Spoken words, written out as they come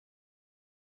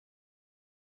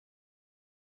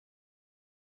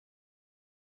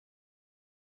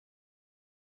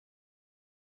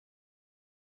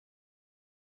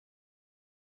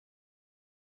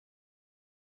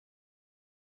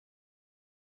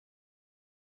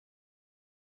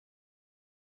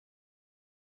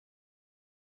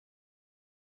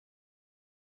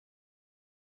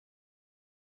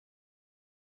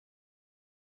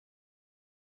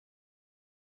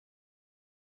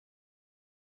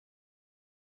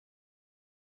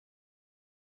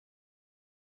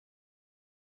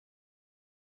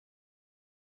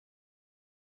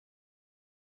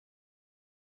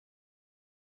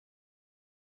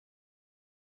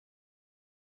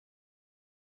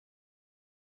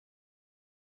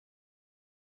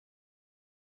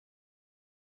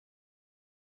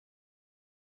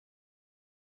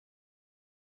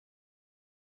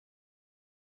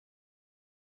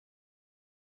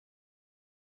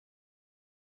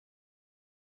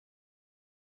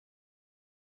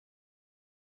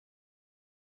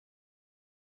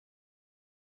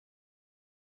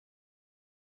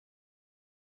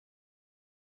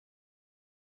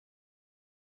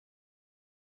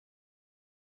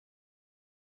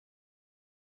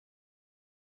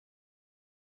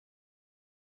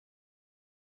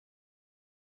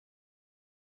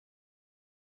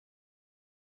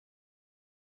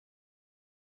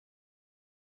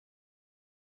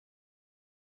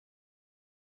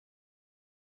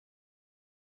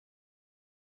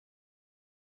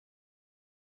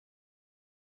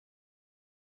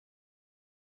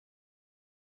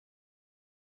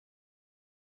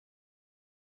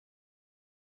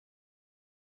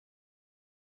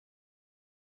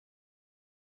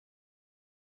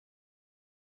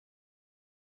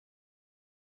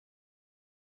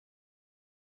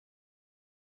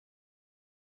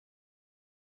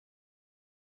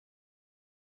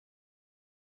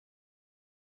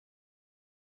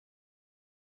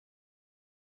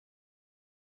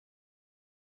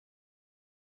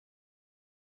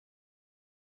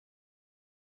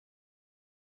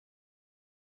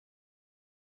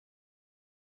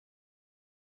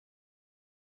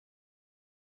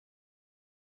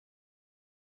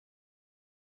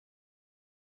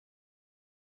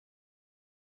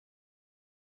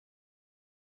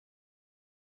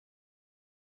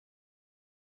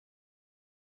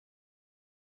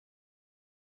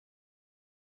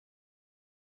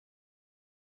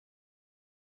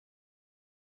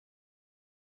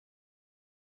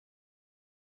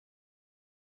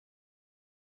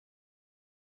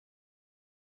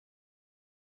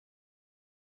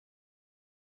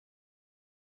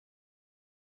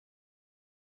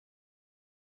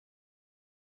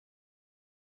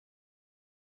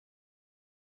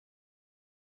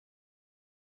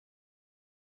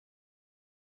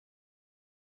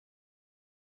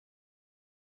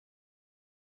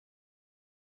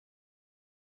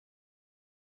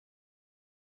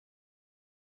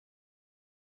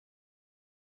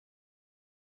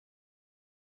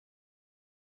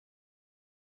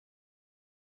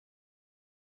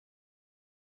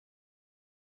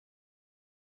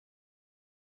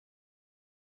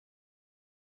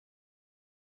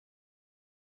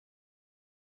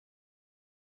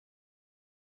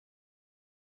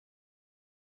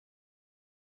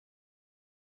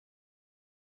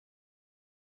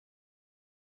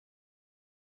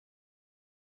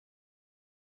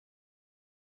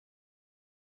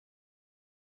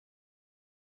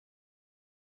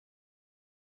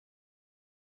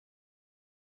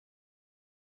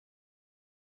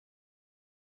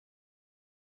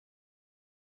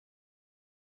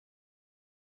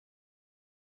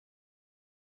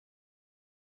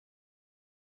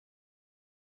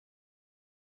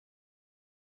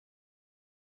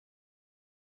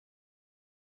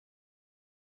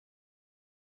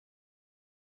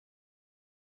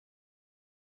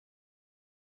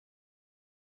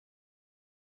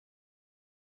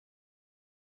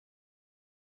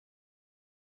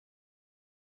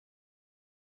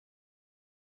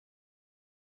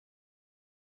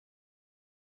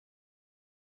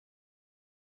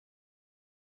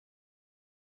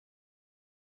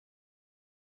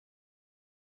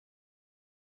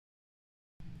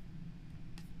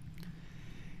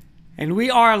And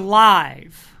we are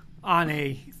live on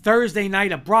a Thursday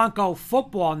night, a Bronco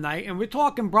football night, and we're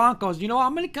talking Broncos. You know,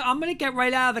 I'm gonna get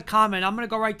right out of the comment. I'm gonna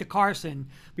go right to Carson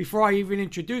before I even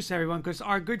introduce everyone, because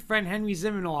our good friend Henry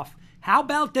Zimenoff. How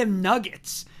about them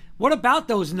Nuggets? What about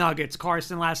those Nuggets,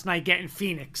 Carson, last night getting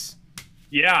Phoenix?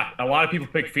 Yeah, a lot of people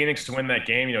picked Phoenix to win that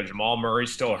game. You know, Jamal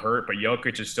Murray's still hurt, but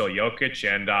Jokic is still Jokic.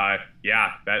 And,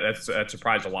 that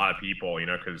surprised a lot of people, you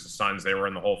know, because the Suns, they were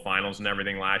in the whole finals and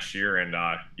everything last year. And,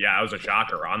 it was a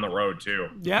shocker on the road, too.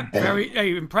 Yeah,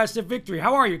 very impressive victory.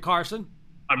 How are you, Carson?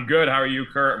 I'm good. How are you,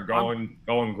 Kurt? I'm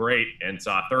going great. And it's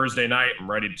Thursday night.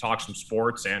 I'm ready to talk some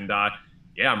sports. And,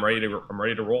 I'm ready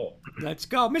to roll. Let's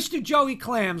go. Mr. Joey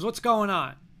Clams, what's going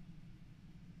on?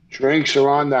 Drinks are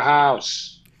on the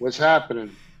house. What's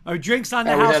happening? Oh, drinks on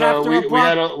the house after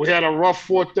we had a rough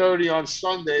 4:30 on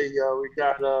Sunday. We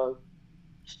got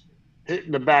hit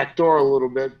in the back door a little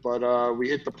bit, but we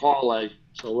hit the parlay,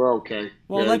 so we're okay.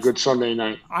 Well, a good Sunday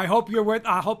night. I hope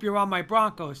you're on my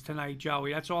Broncos tonight,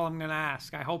 Joey. That's all I'm going to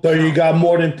ask. I hope. So you got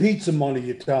more than pizza money,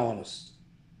 you're telling us?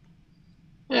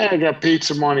 Yeah, I got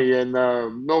pizza money and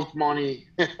milk money.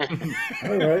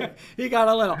 All right. He got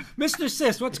a little. Mr.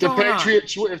 Sis, what's going on?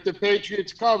 If the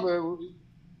Patriots cover,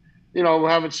 you know, we're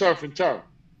having surf and turf.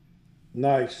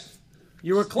 Nice.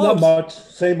 You were close. Not much.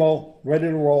 Same old. Ready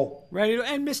to roll.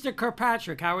 And Mr.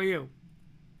 Kirkpatrick, how are you?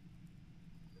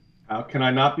 How can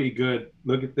I not be good?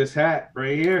 Look at this hat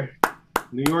right here.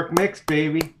 New York Knicks,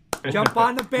 baby. Jump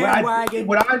on the bandwagon.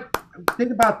 What I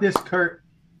think about this, Kurt,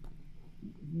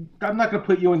 I'm not going to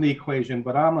put you in the equation,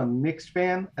 but I'm a Knicks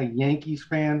fan, a Yankees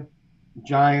fan,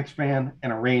 Giants fan,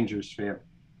 and a Rangers fan.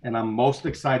 And I'm most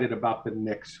excited about the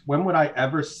Knicks. When would I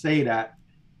ever say that?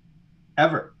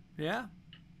 Ever. Yeah.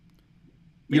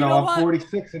 You know I'm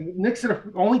 46, and Knicks are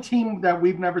the only team that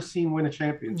we've never seen win a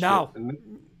championship. No.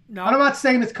 No. I'm not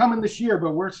saying it's coming this year,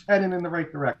 but we're heading in the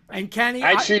right direction. And Kenny,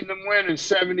 I seen them win in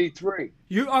 '73.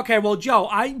 Okay? Well,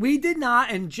 Joe, we did not,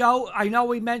 and Joe, I know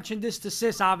we mentioned this to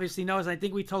Sis. Obviously knows. I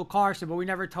think we told Carson, but we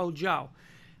never told Joe.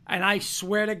 And I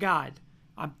swear to God,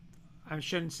 I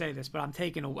shouldn't say this, but I'm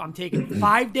taking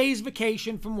 5 days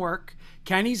vacation from work.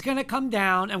 Kenny's gonna come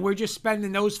down, and we're just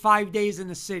spending those 5 days in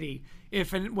the city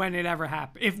when it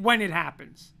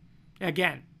happens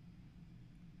again.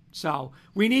 So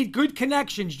we need good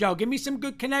connections, Joe. Give me some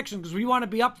good connections, because we want to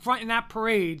be up front in that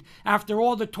parade after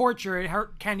all the torture it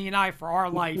hurt Kenny and I for our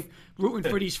life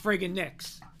rooting for these friggin'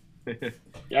 Knicks.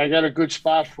 Yeah, I got a good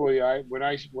spot for you. When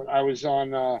I was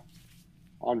on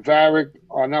Varick,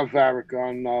 not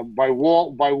Varick, by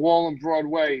Wall and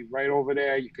Broadway, right over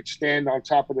there. You could stand on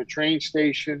top of the train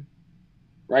station,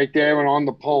 right there, and on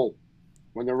the pole.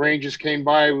 When the Rangers came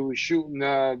by, we were shooting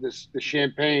the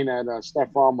champagne at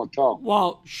Stephane Matteau.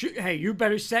 Well, hey, you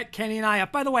better set Kenny and I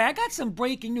up. By the way, I got some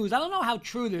breaking news. I don't know how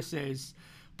true this is,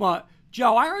 but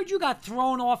Joe, I heard you got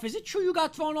thrown off. Is it true you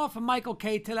got thrown off of Michael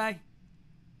K today?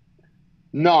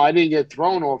 No, I didn't get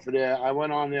thrown off of there. I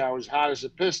went on there. I was hot as a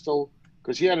pistol,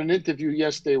 because he had an interview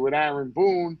yesterday with Aaron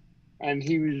Boone, and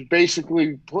he was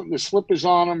basically putting the slippers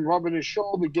on him, rubbing his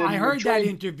shoulder. I heard that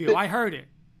interview. I heard it.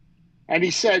 And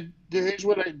he said,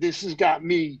 this has got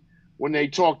me. When they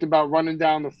talked about running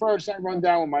down the first, I run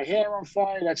down with my hair on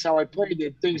fire. That's how I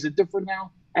played. Things are different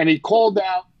now. And he called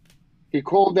out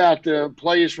the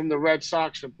players from the Red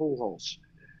Sox and Pujols.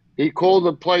 He called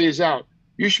the players out.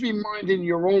 You should be minding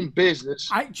your own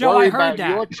business. Joe, I heard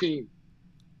that. Your team.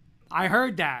 I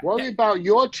heard that. Worry about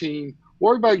your team.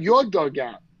 Worry about your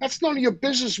dugout. That's none of your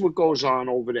business what goes on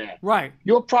over there. Right.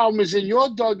 Your problem is in your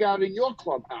dugout in your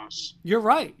clubhouse. You're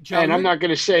right, Joe. And I'm not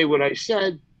going to say what I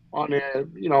said on there.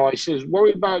 You know, I says,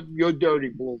 worry about your dirty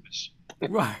bloomers.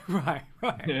 Right. All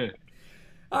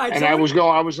right, and I was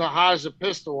hot as a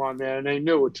pistol on there, and they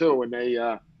knew it too.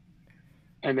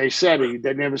 And they said it.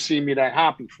 They'd never seen me that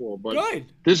hot before. But good.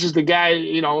 This is the guy,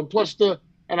 you know, and plus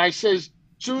and I says,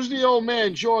 as soon as the old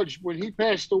man, George, when he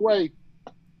passed away,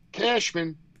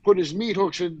 Cashman put his meat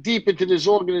hooks deep into this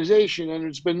organization, and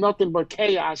it's been nothing but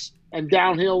chaos and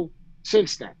downhill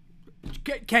since then.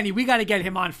 Kenny, we got to get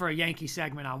him on for a Yankee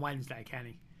segment on Wednesday,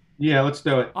 Kenny. Yeah, let's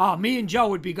do it. Oh, me and Joe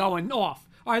would be going off.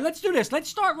 All right, let's do this. Let's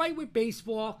start right with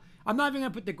baseball. I'm not even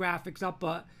going to put the graphics up,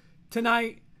 but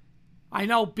tonight, I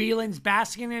know Beelin's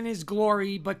basking in his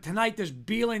glory, but tonight does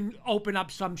Beelin open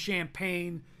up some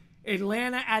champagne?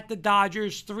 Atlanta at the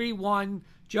Dodgers, 3-1.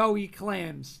 Joey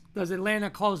Clams. Does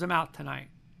Atlanta close them out tonight?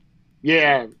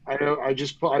 Yeah,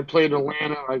 I played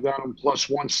Atlanta. I got them plus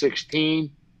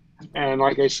 116. And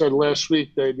like I said last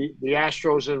week, the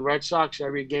Astros and Red Sox,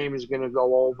 every game is going to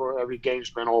go over. Every game's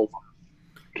been over.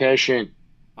 Cash in.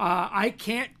 I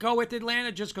can't go with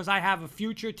Atlanta just because I have a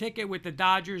future ticket with the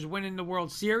Dodgers winning the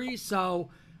World Series. So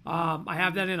I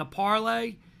have that in a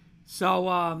parlay. So,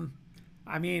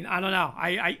 I mean, I don't know.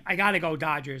 I got to go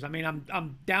Dodgers. I mean,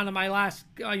 I'm down to my last,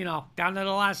 down to the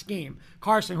last game.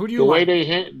 Carson, who do you The way like? they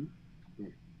hit,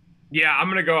 Yeah, I'm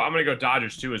gonna go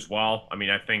Dodgers too as well. I mean,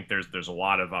 I think there's a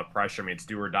lot of pressure. I mean, it's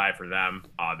do or die for them.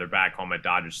 They're back home at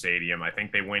Dodger Stadium. I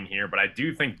think they win here, but I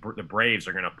do think the Braves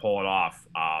are gonna pull it off.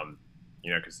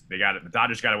 Because the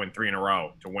Dodgers got to win 3 in a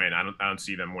row to win. I don't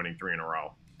see them winning 3 in a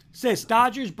row. Sis,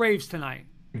 Dodgers, Braves tonight.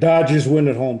 Dodgers win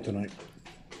at home tonight.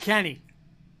 Kenny.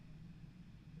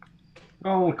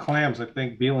 Oh, with Clams, I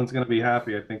think Beelan's going to be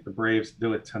happy. I think the Braves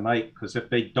do it tonight because if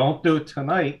they don't do it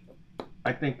tonight,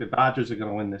 I think the Dodgers are going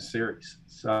to win this series.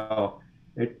 So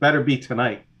it better be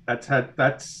tonight.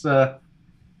 That's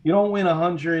you don't win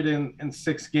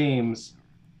 106 games.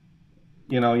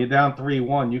 You're down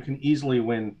 3-1. You can easily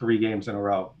win 3 games in a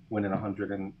row, winning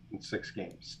 106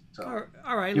 games. So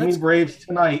All right. give me Braves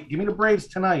tonight. Give me the Braves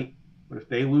tonight. But if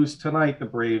they lose tonight,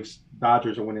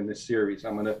 Dodgers are winning this series.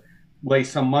 I'm going to lay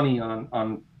some money on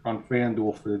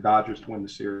FanDuel for the Dodgers to win the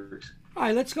series. All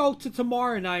right, let's go to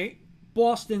tomorrow night.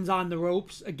 Boston's on the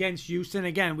ropes against Houston.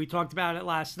 Again, we talked about it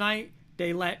last night.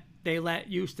 They let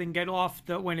Houston get off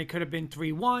when it could have been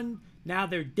 3-1. Now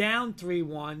they're down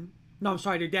 3-1. No, I'm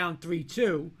sorry, they're down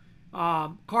 3-2.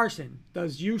 Carson,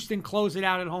 does Houston close it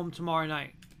out at home tomorrow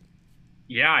night?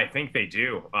 Yeah, I think they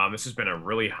do. This has been a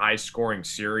really high-scoring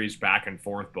series, back and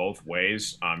forth both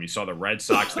ways. You saw the Red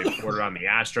Sox; they poured it on the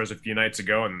Astros a few nights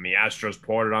ago, and the Astros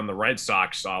poured it on the Red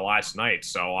Sox last night.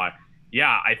 So,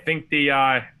 yeah, I think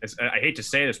I hate to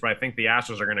say this, but I think the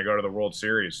Astros are going to go to the World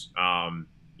Series.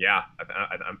 Yeah,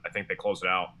 I think they close it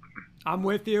out. I'm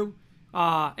with you.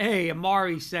 Hey,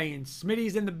 Amari's saying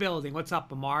Smitty's in the building. What's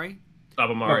up, Amari? What's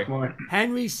up, Amari?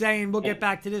 Henry's saying we'll get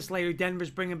back to this later. Denver's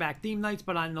bringing back theme nights,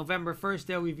 but on November 1st,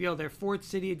 they'll reveal their 4th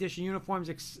City Edition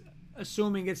uniforms,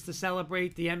 assuming it's to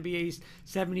celebrate the NBA's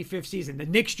 75th season. The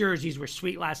Knicks jerseys were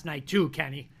sweet last night, too,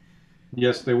 Kenny.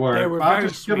 Yes, they were. They were I'll very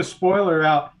just give a spoiler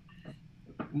out.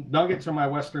 Nuggets are my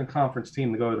Western Conference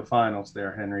team to go to the finals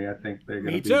there, Henry. I think they're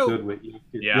going to be good with you.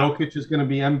 Yeah. Jokic is going to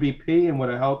be MVP, and with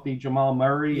a healthy Jamal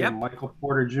Murray and Michael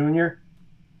Porter Jr.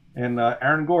 and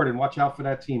Aaron Gordon. Watch out for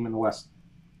that team in the West.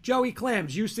 Joey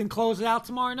Clams, Houston close it out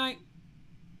tomorrow night?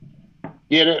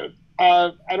 Yeah,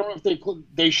 I don't know if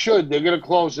they should. They're going to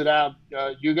close it out.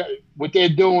 You got what they're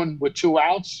doing with 2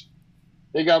 outs.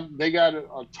 They got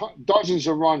dozens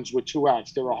of runs with 2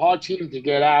 outs. They're a hard team to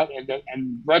get out,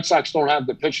 and Red Sox don't have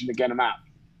the pitching to get them out.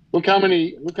 Look how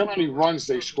many runs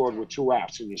they scored with 2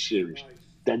 outs in this series.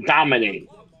 They're dominating.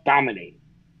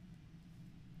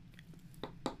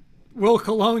 Will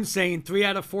Cologne saying 3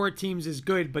 out of 4 teams is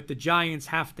good, but the Giants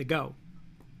have to go.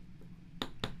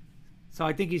 So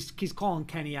I think he's calling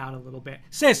Kenny out a little bit.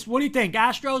 Sis, what do you think?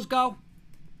 Astros go?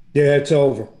 Yeah, it's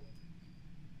over.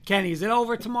 Kenny, is it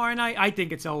over tomorrow night? I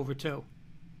think it's over too.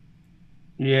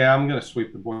 Yeah, I'm going to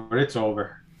sweep the board. It's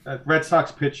over. Red Sox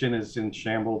pitching is in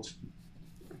shambles.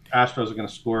 Astros are going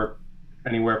to score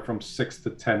anywhere from 6 to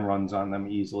 10 runs on them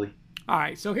easily. All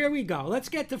right, so here we go. Let's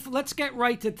get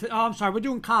right to. Oh, I'm sorry, we're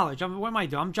doing college. What am I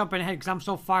doing? I'm jumping ahead because I'm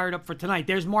so fired up for tonight.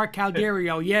 There's Mark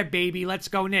Calderio. Yeah, baby, let's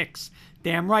go Knicks.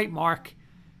 Damn right, Mark.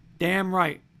 Damn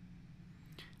right.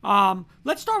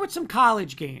 Let's start with some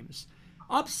college games.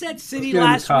 Upset City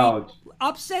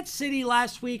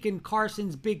last week in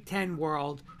Carson's Big Ten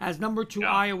world as number 2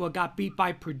 Iowa got beat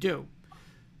by Purdue.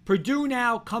 Purdue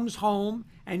now comes home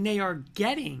and they are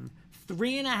getting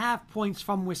 3.5 points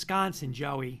from Wisconsin,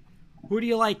 Joey. Who do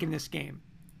you like in this game?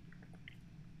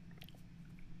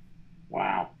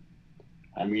 Wow.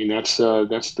 I mean, that's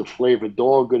the flavor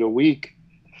dog of the week.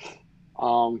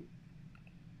 I'm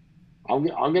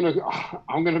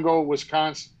gonna go with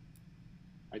Wisconsin.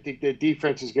 I think their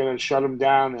defense is gonna shut them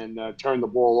down and turn the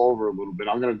ball over a little bit.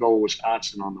 I'm gonna go with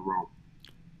Wisconsin on the road.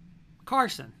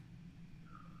 Carson.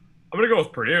 I'm going to go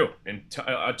with Purdue. And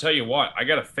I'll tell you what, I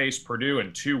got to face Purdue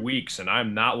in 2 weeks, and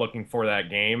I'm not looking for that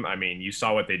game. I mean, you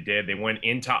saw what they did. They went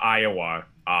into Iowa.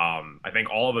 I think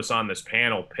all of us on this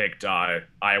panel picked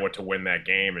Iowa to win that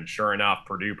game, and sure enough,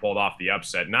 Purdue pulled off the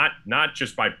upset. Not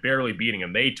just by barely beating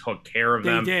them. They took care of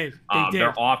them. They did.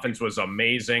 Their offense was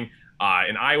amazing.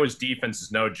 And Iowa's defense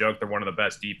is no joke. They're one of the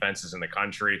best defenses in the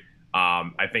country.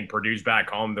 I think Purdue's back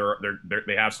home.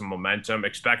 They have some momentum.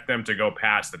 Expect them to go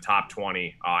past the top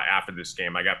 20 after this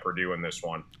game. I got Purdue in this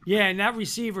one. Yeah, and that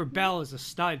receiver Bell is a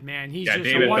stud, man.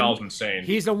 David Bell's insane.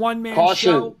 He's a one-man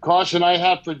show. Carson, I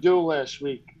had Purdue last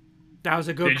week. That was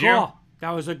a good call.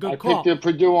 That was a good call. I picked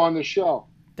Purdue on the show.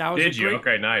 That was Did you?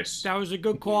 Okay, nice. That was a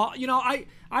good call. You know, I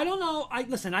don't know.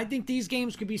 Listen. I think these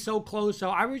games could be so close. So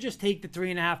I would just take the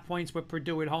 3.5 points with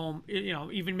Purdue at home. You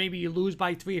know, even maybe you lose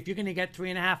by 3. If you're going to get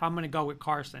 3.5, I'm going to go with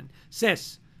Carson.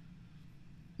 Sis.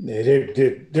 Yeah,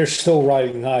 they're still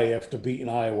riding high after beating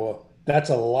Iowa. That's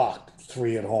a lock.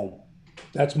 3 at home.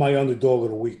 That's my underdog of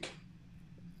the week.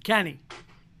 Kenny.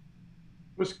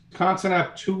 Wisconsin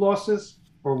have 2 losses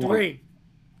or 1?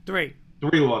 3.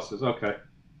 3 losses. Okay.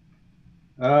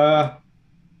 I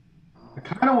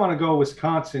kind of want to go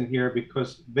Wisconsin here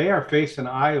because they are facing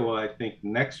Iowa, I think,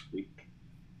 next week.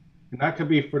 And that could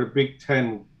be for the Big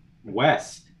Ten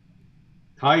West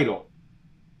title.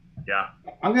 Yeah.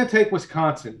 I'm going to take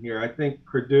Wisconsin here. I think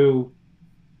Purdue,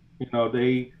 you know,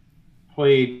 they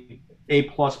played A++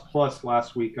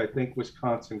 last week. I think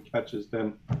Wisconsin catches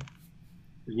them,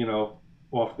 you know,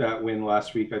 off that win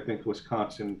last week. I think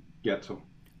Wisconsin gets them.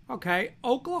 Okay,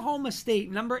 Oklahoma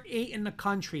State, number 8 in the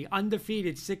country,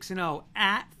 undefeated, 6-0,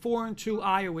 at 4-2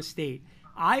 Iowa State.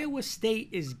 Iowa State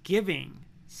is giving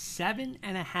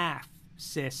 7.5,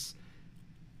 sis.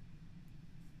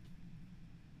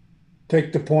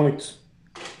 Take the points.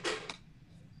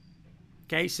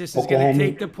 Okay, sis is going to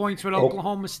take the points with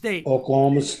Oklahoma State.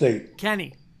 Oklahoma State.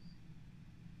 Kenny.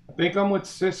 I think I'm with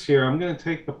sis here. I'm going to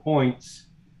take the points.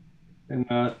 And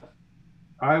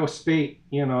Iowa State,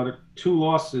 you know, the 2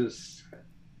 losses,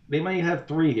 they might have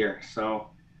 3 here.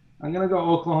 So I'm going to go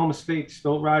Oklahoma State,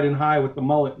 still riding high with the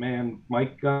mullet man,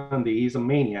 Mike Gundy. He's a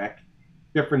maniac.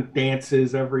 Different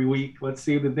dances every week. Let's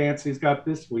see the dance he's got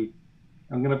this week.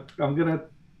 I'm gonna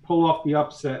pull off the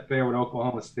upset there with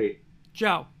Oklahoma State.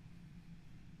 Joe.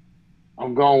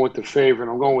 I'm going with the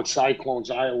favorite. I'm going with Cyclones,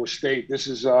 Iowa State. This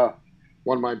is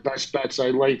one of my best bets.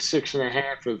 I laid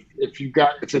 6.5.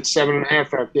 If it's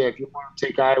 7.5 out there, if you want to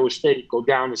take Iowa State, go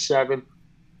down to 7.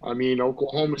 I mean,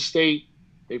 Oklahoma State,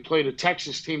 they played a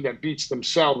Texas team that beats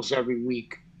themselves every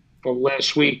week from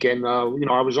last week. And, you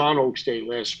know, I was on Oak State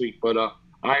last week, but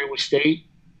Iowa State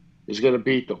is going to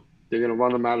beat them. They're going to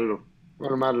run them out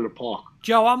of the park.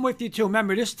 Joe, I'm with you too.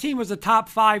 Remember, this team was a top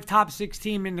 5, top 6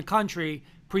 team in the country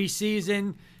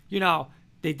preseason. You know,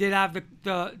 they did have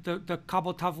the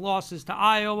couple tough losses to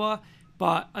Iowa.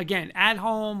 But, again, at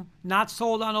home, not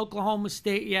sold on Oklahoma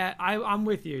State yet. I'm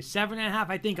with you. 7.5,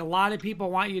 I think a lot of people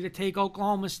want you to take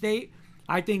Oklahoma State.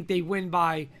 I think they win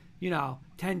by,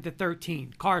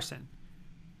 10-13. Carson.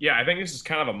 Yeah, I think this is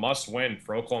kind of a must-win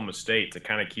for Oklahoma State to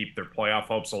kind of keep their playoff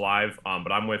hopes alive.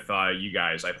 But I'm with you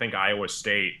guys. I think Iowa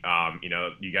State,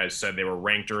 you guys said they were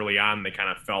ranked early on. They kind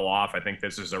of fell off. I think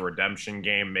this is a redemption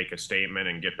game, make a statement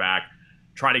and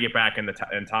try to get back in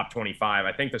top 25.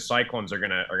 I think the Cyclones are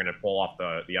gonna pull off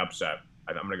the upset.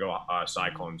 I'm gonna go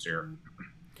Cyclones here.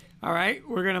 All right,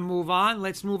 we're gonna move on.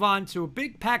 Let's move on to a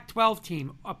big Pac-12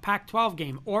 team, a Pac-12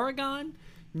 game. Oregon,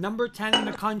 number 10 in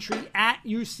the country, at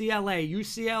UCLA.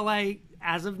 UCLA,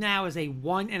 as of now, is a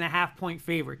 1.5 point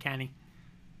favorite. Kenny.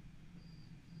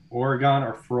 Oregon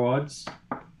are frauds.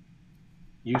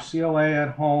 UCLA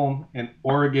at home, and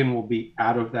Oregon will be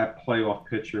out of that playoff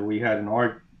picture. We had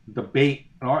a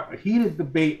heated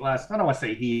debate last. I don't want to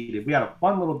say heated. We had a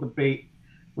fun little debate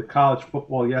with college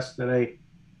football yesterday,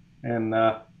 and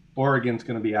Oregon's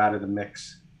going to be out of the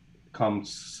mix come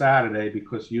Saturday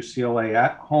because UCLA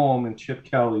at home and Chip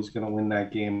Kelly's going to win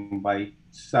that game by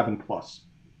 7+.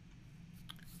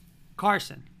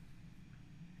 Carson.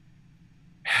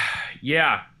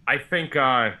 Yeah, I think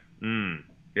I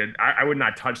would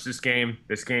not touch this game.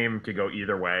 This game could go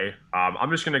either way. I'm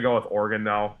just going to go with Oregon,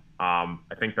 though.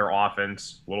 I think their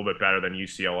offense a little bit better than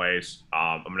UCLA's.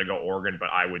 I'm going to go Oregon, but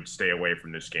I would stay away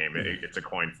from this game. It's a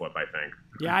coin flip, I think.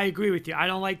 Yeah, I agree with you. I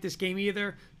don't like this game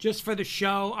either. Just for the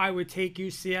show, I would take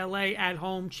UCLA at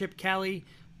home, Chip Kelly.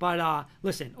 But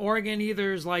listen, Oregon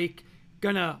either is like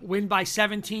going to win by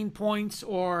 17 points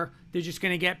or they're just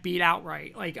going to get beat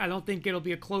outright. Like, I don't think it'll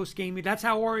be a close game. That's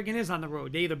how Oregon is on the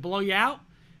road. They either blow you out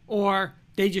or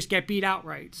they just get beat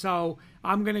outright. So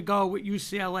I'm going to go with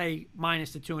UCLA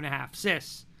minus the 2.5.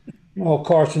 Sis. Well,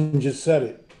 Carson just said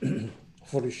it.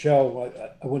 For the show,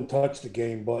 I wouldn't touch the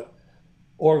game, but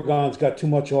Oregon's got too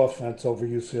much offense over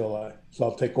UCLA, so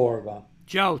I'll take Oregon.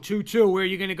 Joe, 2-2. Where are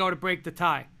you going to go to break the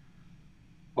tie?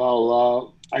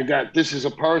 Well, this is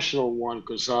a personal one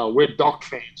because we're Duck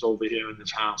fans over here in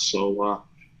this house. So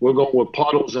we're going with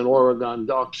Puddles and Oregon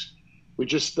Ducks.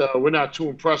 We're not too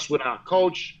impressed with our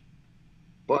coach.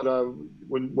 But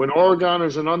when Oregon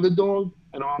is an underdog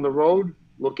and on the road,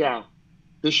 look out.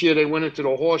 This year they went into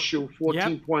the horseshoe,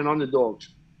 14-point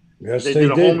underdogs. Yes, they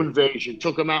did a home invasion,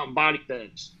 took them out in body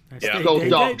bags. Yeah. Go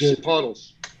Ducks,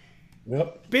 Puddles.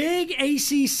 Yep. Big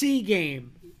ACC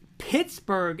game.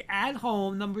 Pittsburgh at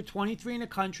home, number 23 in the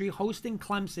country, hosting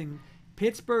Clemson.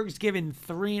 Pittsburgh's given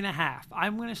 3.5.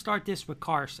 I'm going to start this with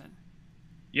Carson.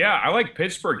 Yeah, I like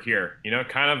Pittsburgh here. You know,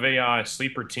 kind of a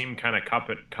sleeper team, kind of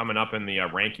coming up in the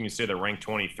rankings. They're ranked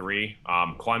 23.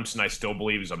 Clemson, I still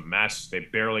believe, is a mess. They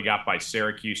barely got by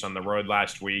Syracuse on the road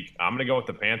last week. I'm going to go with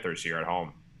the Panthers here at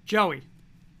home. Joey.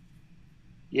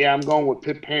 Yeah, I'm going with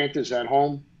Pitt Panthers at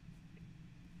home.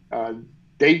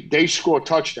 They score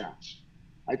touchdowns.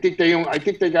 I think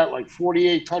they got like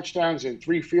 48 touchdowns and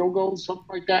 3 field goals, something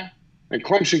like that. And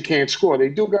Clemson can't score. They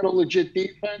do got a legit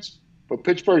defense, but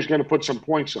Pittsburgh's going to put some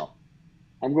points up.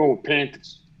 I'm going with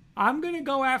Panthers. I'm going to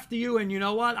go after you, and you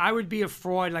know what? I would be a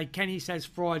fraud, like Kenny says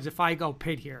frauds, if I go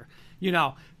Pitt here. You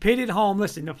know, Pitt at home,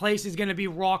 listen, the place is going to be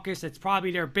raucous. It's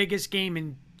probably their biggest game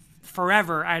in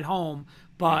forever at home.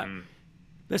 But,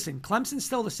 listen, Clemson's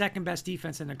still the second-best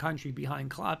defense in the country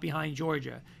behind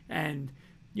Georgia. And,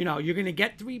 you know, you're going to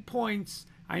get 3 points.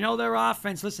 I know their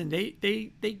offense. Listen,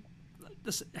 they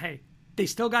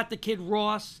still got the kid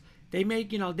Ross. They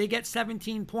get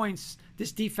 17 points.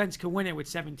 This defense can win it with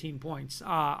 17 points.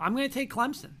 I'm going to take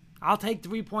Clemson. I'll take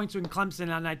 3 points with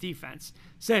Clemson on that defense.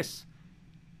 Sis.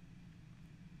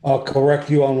 I'll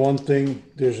correct you on one thing.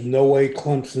 There's no way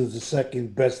Clemson's the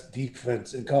second best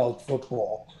defense in college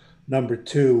football. Number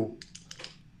 2,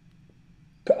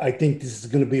 I think this is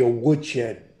going to be a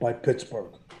woodshed by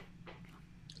Pittsburgh.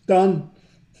 Done.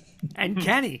 And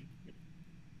Kenny.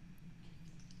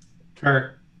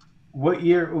 Kurt, what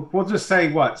year? We'll just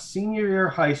say what? Senior year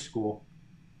of high school,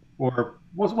 or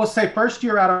we'll say first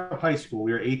year out of high school.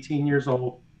 We were 18 years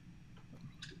old.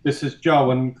 This is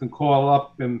Joe, and you can call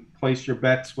up and place your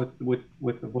bets with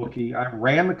the bookie. I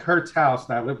ran to Kurt's house,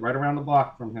 and I live right around the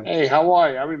block from him. Hey, how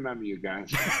are you? I remember you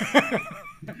guys.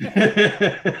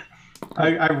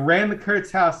 I ran to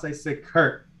Kurt's house. I said,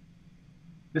 Kurt,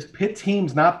 this Pitt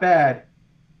team's not bad.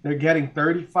 They're getting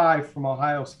 35 from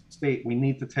Ohio State. We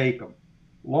need to take them.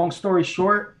 Long story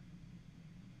short,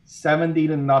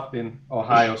 70-0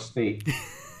 Ohio State.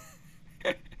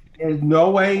 There's no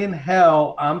way in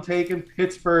hell I'm taking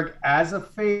Pittsburgh as a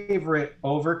favorite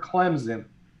over Clemson.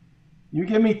 You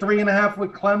give me 3.5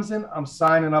 with Clemson, I'm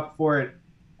signing up for it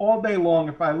all day long.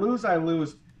 If I lose, I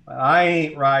lose. But I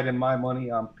ain't riding my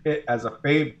money on Pitt as a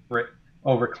favorite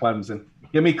over Clemson.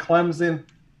 Give me Clemson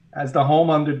as the home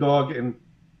underdog, and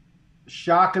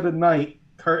shock of the night,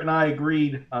 Kurt and I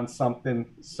agreed on something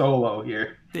solo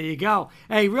here. There you go.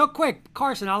 Hey, real quick,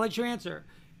 Carson, I'll let you answer.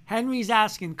 Henry's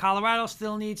asking, Colorado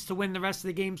still needs to win the rest of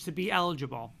the games to be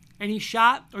eligible. Any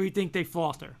shot, or you think they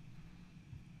falter?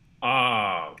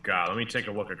 Oh, God. Let me take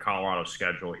a look at Colorado's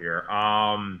schedule here.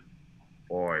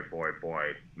 Boy.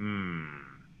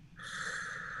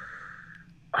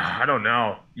 I don't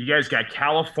know. You guys got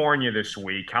California this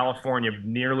week. California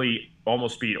nearly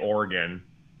almost beat Oregon.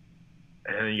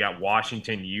 And then you got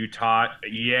Washington, Utah.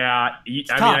 Yeah,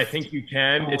 I think you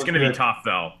can. It's going to be tough,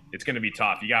 though. It's going to be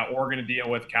tough. You got Oregon to deal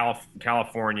with,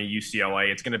 California,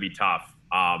 UCLA. It's going to be tough.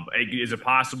 Is it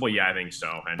possible? Yeah, I think so.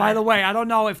 Henry. By the way, I don't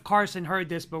know if Carson heard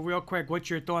this, but real quick, what's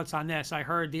your thoughts on this? I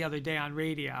heard the other day on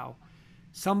radio,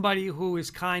 somebody who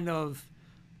is kind of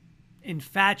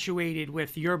infatuated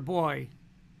with your boy,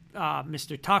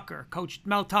 Mr. Tucker, Coach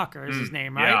Mel Tucker is his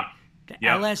name, right? Yeah.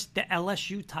 The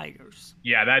LSU Tigers.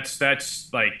 Yeah, that's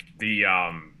like the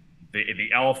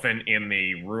elephant in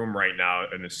the room right now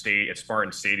in the state at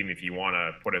Spartan Stadium, if you want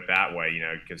to put it that way. You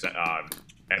know, because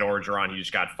Ed Orgeron, he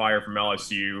just got fired from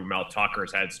LSU. Mel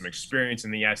Tucker's had some experience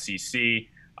in the SEC.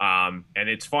 And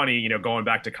it's funny, you know, going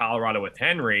back to Colorado with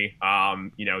Henry,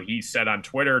 you know, he said on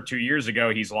Twitter 2 years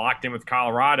ago he's locked in with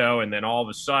Colorado, and then all of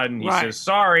a sudden he says,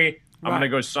 sorry, I'm going to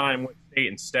go sign with State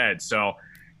instead. So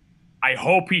I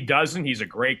hope he doesn't. He's a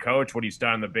great coach. What he's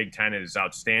done in the Big Ten is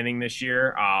outstanding this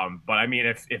year. But I mean,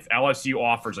 if LSU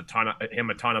offers him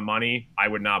a ton of money, I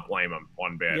would not blame him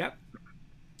one bit. Yep.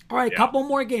 All right, couple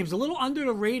more games. A little under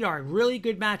the radar. Really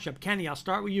good matchup. Kenny, I'll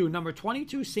start with you. Number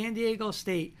 22, San Diego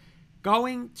State,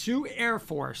 going to Air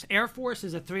Force. Air Force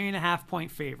is a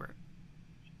 3.5-point favorite.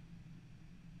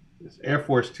 This Air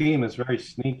Force team is very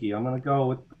sneaky. I'm going to go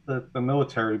with the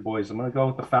military boys. I'm going to go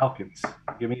with the Falcons.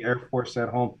 Give me Air Force at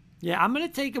home. Yeah, I'm going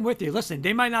to take them with you. Listen,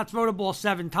 they might not throw the ball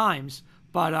 7 times,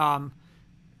 but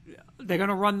they're going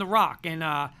to run the rock. And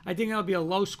I think it'll be a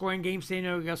low-scoring game. San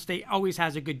Diego State always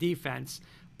has a good defense.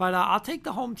 But I'll take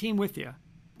the home team with you.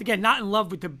 Again, not in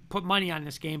love with to put money on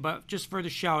this game, but just for the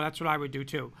show, that's what I would do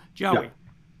too. Joey.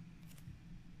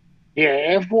 Yeah,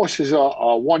 Air Force is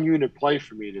a one-unit play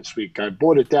for me this week. I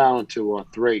brought it down to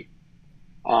 3.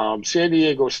 San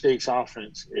Diego State's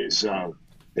offense is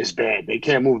bad. They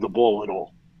can't move the ball at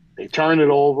all. They turn it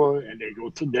over, and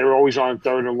they're always on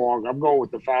 3rd and long. I'm going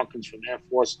with the Falcons from Air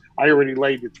Force. I already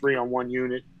laid the 3 on one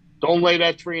unit. Don't lay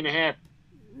that 3.5.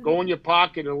 Go in your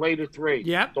pocket and lay the 3.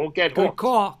 Yep. Don't get hooked. Good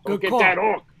call. Don't Good get call. that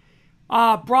hook.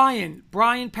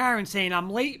 Brian Parent saying,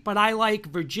 I'm late, but I like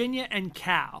Virginia and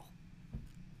Cal.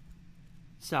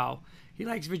 So he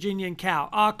likes Virginia and Cal.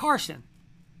 Carson.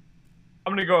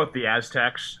 I'm going to go with the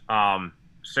Aztecs.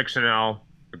 6-0.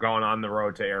 They're going on the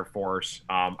road to Air Force.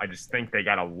 I just think they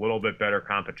got a little bit better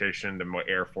competition than what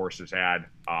Air Force has had.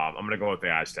 I'm going to go with the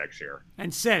Aztecs here.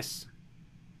 And Sis.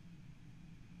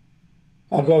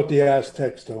 I'll go with the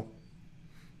Aztecs, though.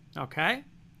 Okay.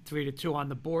 3-2 on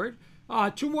the board.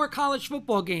 2 more college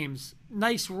football games.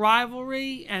 Nice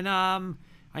rivalry. And I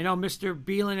know Mr.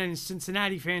 Beelan and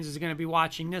Cincinnati fans is going to be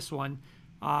watching this one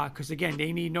because, again,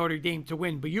 they need Notre Dame to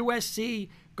win. But USC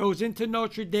goes into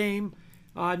Notre Dame.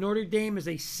 Notre Dame is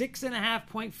a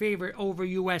 6.5-point favorite over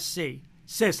USC.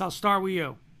 Sis, I'll start with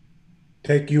you.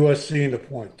 Take USC in the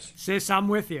points. Sis, I'm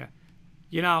with you.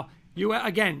 You know,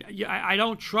 I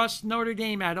don't trust Notre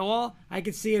Dame at all. I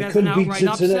could see it as an outright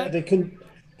upset.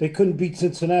 They couldn't beat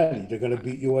Cincinnati. They're going to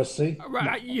beat USC.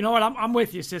 Right. You know what? I'm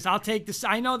with you, Sis. I'll take this.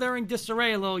 I know they're in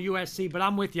disarray a little, USC, but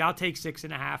I'm with you. I'll take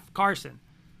 6.5. Carson.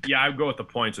 Yeah, I'd go with the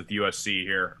points with USC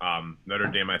here. Notre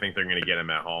Dame, I think they're going to get them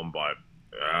at home, but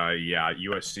yeah,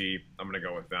 USC, I'm going to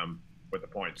go with them with the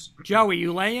points. Joey,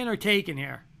 you laying or taking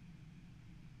here?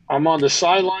 I'm on the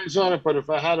sidelines on it, but if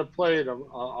I had to play it,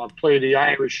 I'll play the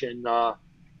Irish. And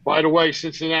by the way,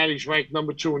 Cincinnati's ranked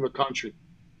number 2 in the country.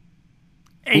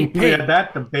 AP. We had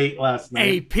that debate last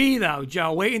night. AP, though,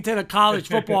 Joe. Wait until the college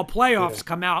football playoffs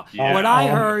come out. Yeah. What I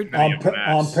heard.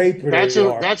 On paper, that's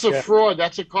a fraud.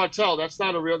 That's a cartel. That's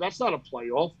not a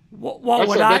playoff.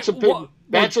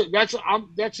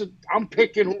 I'm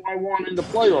picking who I want in the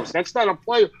playoffs. That's not a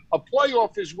playoff. A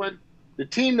playoff is when the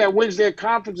team that wins their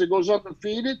conference and goes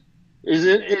undefeated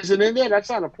isn't in there. That's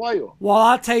not a playoff. Well,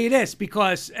 I'll tell you this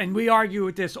and we argue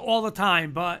with this all the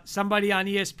time, but somebody on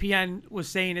ESPN was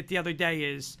saying it the other day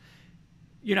is,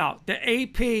 you know, the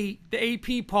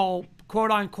AP poll,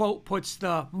 quote unquote, puts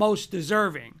the most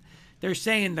deserving. They're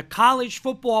saying the college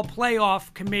football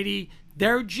playoff committee,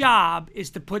 their job is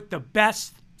to put the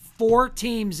best 4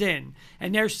 teams in.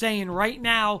 And they're saying right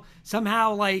now,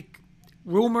 somehow like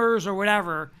rumors or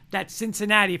whatever, that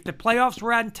Cincinnati, if the playoffs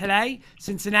were on today,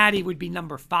 Cincinnati would be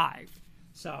number 5.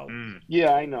 So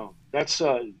yeah, I know. That's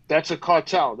a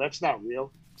cartel. That's not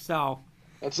real. So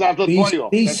that's not the playoff.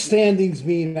 These standings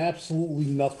mean absolutely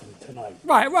nothing tonight.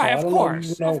 Right, So of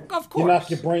course. Of course. You knock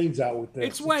your brains out with this.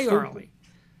 It's way early.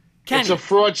 Kenny, it's a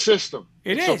fraud system.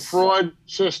 It's a fraud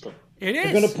system. It is.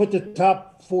 They're going to put the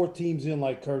top 4 teams in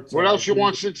like Kurt said. What else you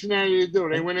want Cincinnati to do?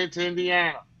 They went into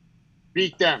Indiana,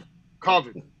 beat them,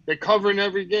 covered. They're covering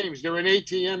every game. They're an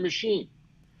ATM machine.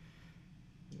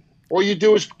 All you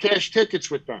do is cash tickets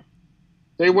with them.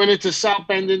 They went into South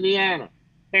Bend, Indiana.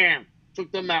 Bam.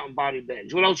 Took them out in body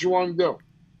bags. What else you want to do?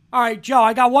 All right, Joe,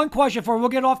 I got one question for you. We'll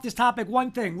get off this topic.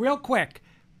 One thing, real quick.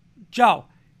 Joe,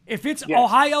 if it's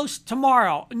Ohio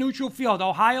tomorrow, neutral field,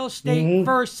 Ohio State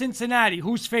versus Cincinnati,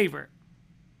 who's favorite?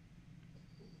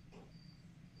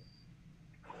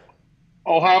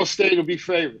 Ohio State will be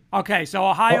favored. Okay, so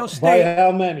Ohio State. By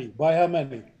how many?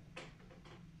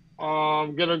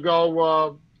 I'm going to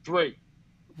go 3.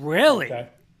 Really? Okay.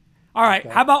 All right,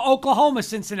 how about Oklahoma,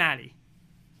 Cincinnati?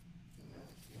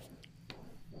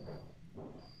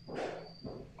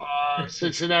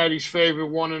 Cincinnati's favorite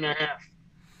 1.5.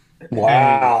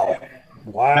 Wow.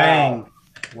 Bang.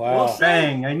 Wow.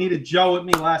 Bang. I needed Joe with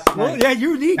me last night. Well, yeah,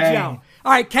 you need Bang. Joe.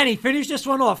 All right, Kenny, finish this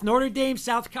one off. Notre Dame,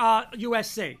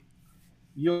 USC.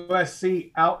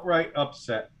 USC outright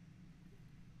upset.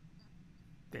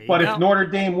 But if Notre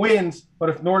Dame wins,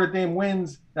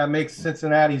 that makes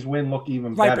Cincinnati's win look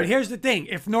even better. Right, but here's the thing.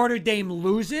 If Notre Dame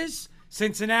loses,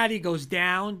 Cincinnati goes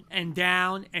down and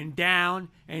down and down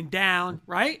and down,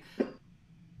 right?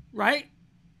 Right?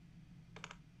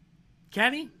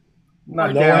 Kenny?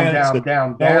 Not No down, answer.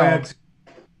 down. No answer.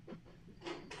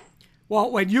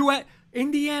 Well, when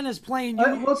Indiana's playing,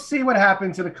 We'll see what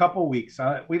happens in a couple weeks.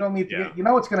 We don't need to get, you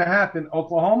know what's going to happen.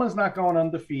 Oklahoma's not going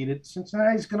undefeated.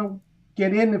 Cincinnati's going to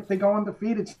get in. If they go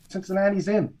undefeated, Cincinnati's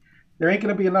in. There ain't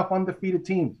going to be enough undefeated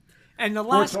teams. And the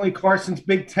last, fortunately, Carson's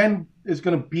Big Ten is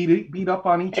going to beat up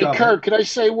on each other. Hey, Kurt, can I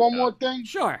say one more thing?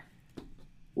 Sure.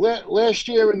 Last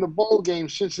year in the bowl game,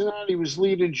 Cincinnati was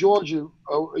leading Georgia,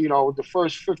 the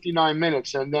first 59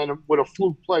 minutes, and then with a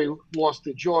fluke play, lost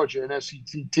to Georgia, an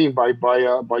SEC team by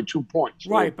 2 points.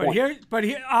 Right, but here,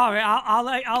 all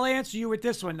right, I'll answer you with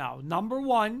this one now. Number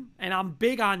one, and I'm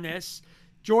big on this.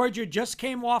 Georgia just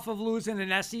came off of losing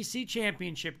an SEC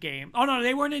championship game. Oh, no,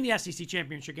 they weren't in the SEC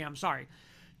championship game. I'm sorry.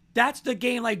 That's the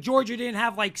game, like, Georgia didn't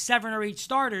have, like, 7 or 8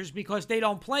 starters because they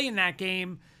don't play in that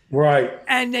game. Right.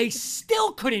 And they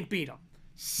still couldn't beat them.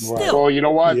 Still. Right. Well, you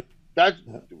know what? Yeah.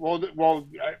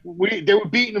 They were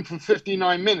beating them for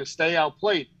 59 minutes. They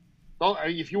outplayed.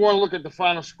 If you want to look at the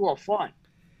final score, fine.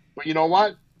 But you know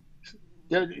what?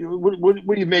 What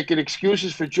are you making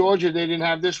excuses for Georgia? They didn't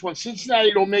have this one.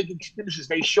 Cincinnati don't make excuses.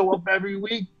 They show up every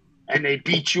week and they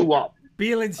beat you up.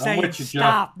 Beelan saying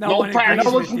stop. No patches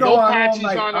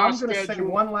on our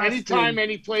schedule. Anytime,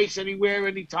 any place, anywhere,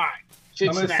 anytime.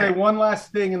 I'm going to say one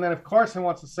last thing, and then if Carson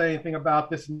wants to say anything about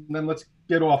this, and then let's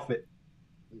get off it.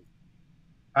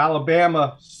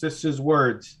 Alabama, Sis's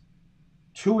words,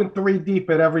 2 and 3 deep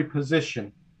at every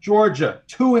position. Georgia,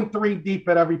 2 and 3 deep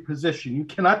at every position. You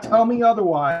cannot tell me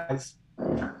otherwise.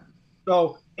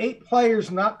 So 8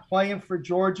 players not playing for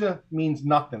Georgia means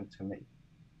nothing to me.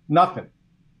 Nothing.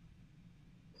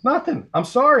 Nothing. I'm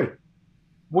sorry.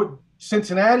 What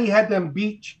Cincinnati had them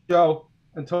beat, Joe,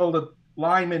 until the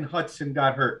lineman Hudson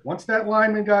got hurt. Once that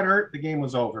lineman got hurt, the game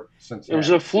was over. Cincinnati. It was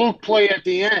a fluke play at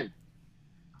the end.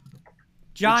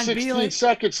 John 16 Beelan,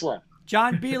 seconds left.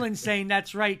 John Beelan saying,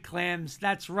 that's right, Clams.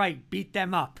 That's right. Beat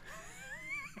them up.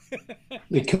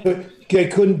 They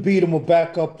couldn't beat them with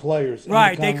backup players.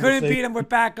 Right. They couldn't beat them with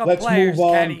backup players,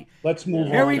 Kenny. Let's move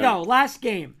on. Here we go. Last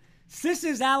game.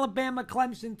 Sis's Alabama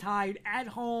Clemson tied at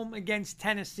home against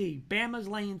Tennessee. Bama's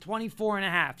laying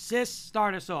 24.5. Sis,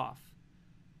 start us off.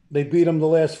 They beat them the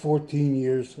last 14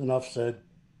 years. Enough said.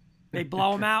 They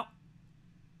blow them out?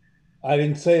 I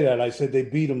didn't say that. I said they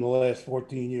beat them the last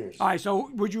 14 years. All right, so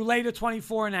would you lay the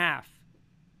 24.5?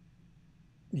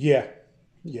 Yeah.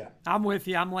 Yeah. I'm with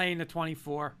you. I'm laying the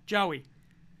 24. Joey?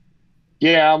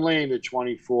 Yeah, I'm laying the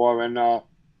 24. And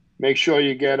make sure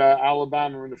you get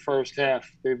Alabama in the first half.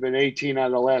 They've been 18 out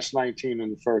of the last 19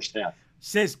 in the first half.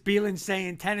 Sis, Beelan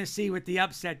saying Tennessee with the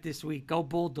upset this week. Go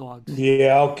Bulldogs.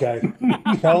 Yeah, okay.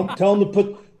 tell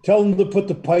him to put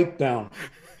the pipe down.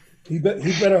 He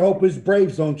better hope his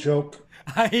Braves don't choke.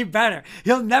 He better.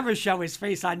 He'll never show his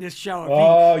face on this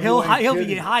show. He'll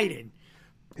be hiding.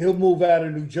 He'll move out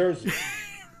of New Jersey.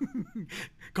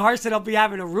 Carson will be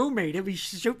having a roommate. He'll be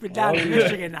shooting down to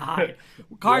Michigan to hide.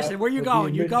 Carson, where you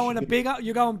going? You going big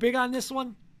on this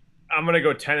one? I'm gonna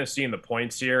go Tennessee in the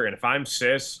points here, and if I'm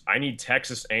Sis, I need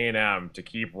Texas A&M to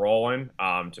keep rolling,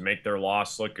 to make their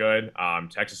loss look good.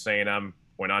 Texas A&M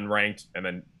went unranked, and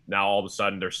then now all of a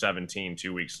sudden they're 17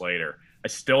 2 weeks later. I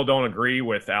still don't agree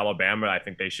with Alabama. I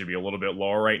think they should be a little bit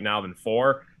lower right now than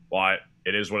 4, but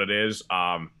it is what it is.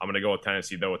 I'm going to go with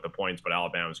Tennessee, though, with the points, but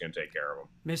Alabama's going to take care of them.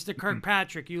 Mr.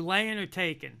 Kirkpatrick, you laying or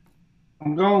taking?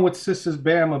 I'm going with Sis's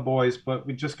Bama, boys, but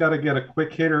we just got to get a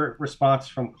quick hitter response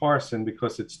from Carson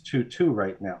because it's 2-2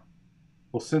 right now.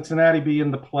 Will Cincinnati be in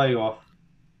the playoff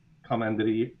come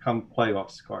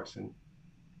playoffs, Carson?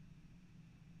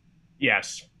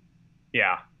 Yes.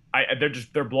 Yeah.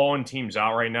 They're blowing teams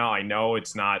out right now. I know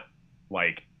it's not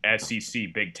like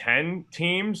SEC Big Ten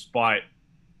teams, but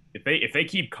if they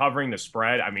keep covering the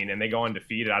spread, I mean, and they go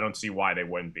undefeated, I don't see why they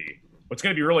wouldn't be. What's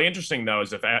going to be really interesting though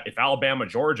is if Alabama,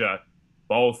 Georgia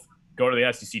both go to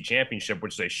the SEC championship,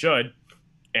 which they should,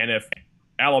 and if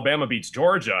Alabama beats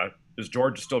Georgia, does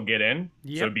Georgia still get in?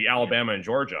 Yep. So it'd be Alabama and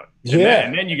Georgia.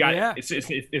 And then you got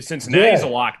if Cincinnati's a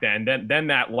lock, then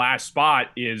that last spot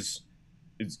is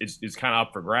kind of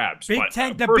up for grabs. Big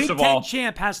Ten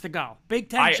champ has to go. Big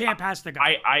Ten champ has to go.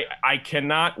 I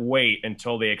cannot wait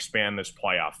until they expand this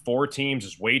playoff. 4 teams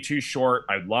is way too short.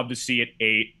 I'd love to see it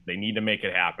 8. They need to make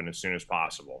it happen as soon as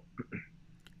possible.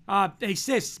 Hey,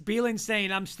 Sis, Beelan's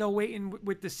saying, I'm still waiting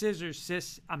with the scissors,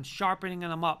 Sis. I'm sharpening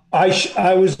them up.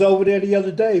 I was over there the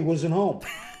other day. Wasn't home.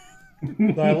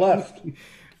 I left.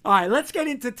 All right, let's get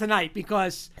into tonight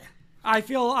because I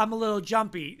feel I'm a little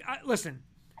jumpy. Listen,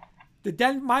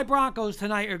 my Broncos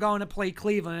tonight are going to play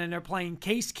Cleveland, and they're playing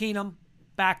Case Keenum,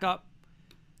 backup.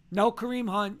 No Kareem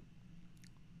Hunt.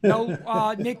 No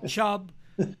Nick Chubb.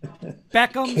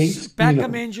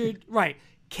 Beckham injured. Right.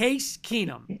 Case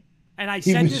Keenum. And I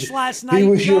said this last night, He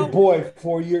was Joe, your boy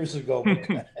 4 years ago.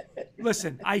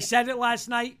 Listen, I said it last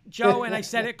night, Joe, and I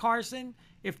said it, Carson.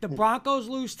 If the Broncos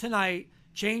lose tonight,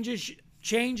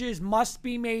 changes must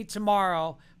be made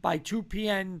tomorrow by 2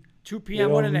 p.m.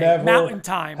 What are they? Mountain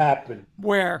time. Happen.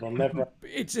 Where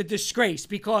it's a disgrace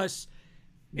because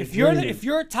if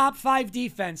you're a top 5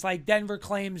 defense like Denver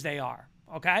claims they are,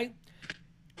 okay,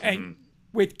 and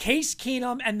with Case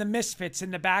Keenum and the Misfits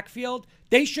in the backfield,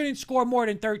 they shouldn't score more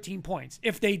than 13 points.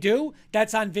 If they do,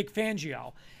 that's on Vic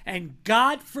Fangio. And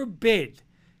God forbid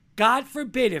God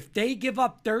forbid, if they give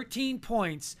up 13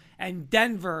 points and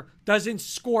Denver doesn't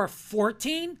score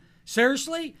 14,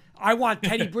 seriously, I want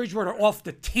Teddy Bridgewater off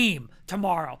the team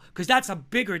tomorrow because that's a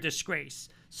bigger disgrace.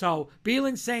 So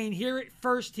Beelan's saying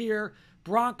first here,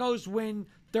 Broncos win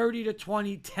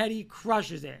 30-20. Teddy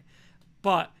crushes it.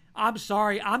 But I'm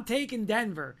sorry, I'm taking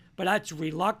Denver, but that's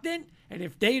reluctant. And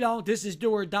if they don't, this is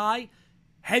do or die.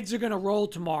 Heads are going to roll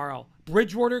tomorrow.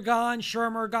 Bridgewater gone,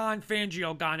 Shermer gone,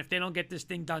 Fangio gone if they don't get this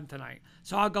thing done tonight.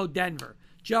 So I'll go Denver.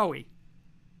 Joey.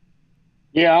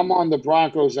 Yeah, I'm on the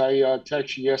Broncos. I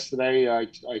texted you yesterday. I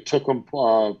took them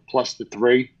plus the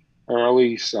 3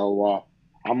 early, so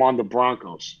I'm on the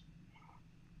Broncos.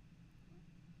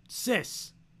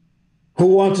 Sis. Who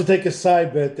wants to take a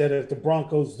side bet that if the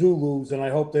Broncos do lose, and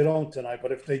I hope they don't tonight,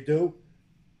 but if they do,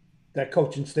 that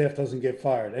coaching staff doesn't get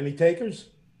fired? Any takers?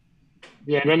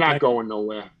 Yeah, they're not going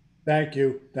nowhere. Thank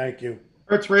you. Thank you.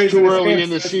 Kurt's raising Too his early hand. in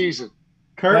the season.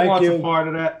 Kurt Thank wants you. a part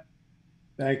of that.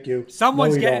 Thank you.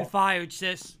 Someone's No, we getting don't. fired,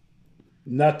 sis.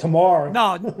 Not tomorrow.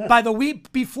 No, by the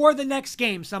week before the next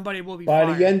game, somebody will be By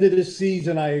fired. the end of the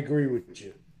season, I agree with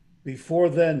you. Before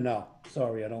then, no.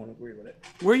 Sorry, I don't agree with it.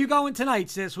 Where you going tonight,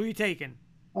 sis? Who are you taking?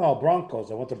 Oh, Broncos.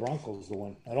 I want the Broncos to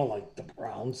win. I don't like the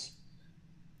Browns.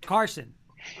 Carson.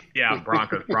 Yeah,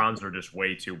 Broncos. Browns are just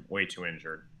way too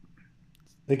injured.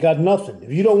 They got nothing.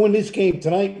 If you don't win this game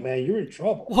tonight, man, you're in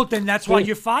trouble. Well, then that's why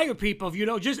you fire people. If you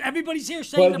don't, just everybody's here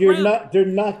saying But the Browns. they're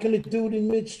not going to do it in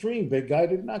midstream, big guy.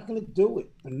 They're not going to do it.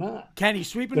 They're not. Kenny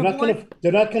sweeping They're the not boy. going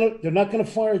to. They're not going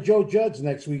to fire Joe Judge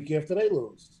next week after they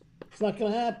lose. It's not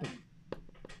going to happen.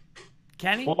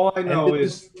 Kenny. All I know And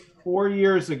is 4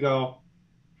 years ago,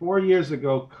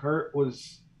 Kurt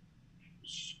was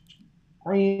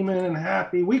screaming and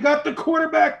happy. We got the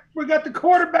quarterback. We got the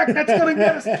quarterback that's going to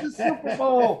get us to the Super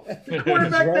Bowl. The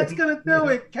quarterback right. that's going to do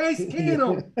it. Case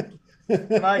Keenum.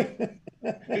 Tonight,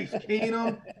 Case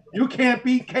Keenum. You can't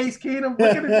beat Case Keenum.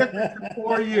 Look at the difference in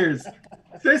 4 years.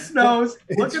 This knows.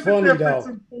 Look It's at funny, the difference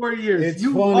though. in 4 years. It's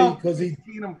You funny loved because Case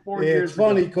Keenum 4 years It's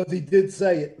funny ago. because he did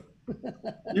say it.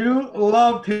 You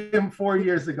loved him 4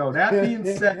 years ago. That being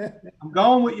said, I'm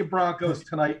going with your Broncos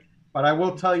tonight, but I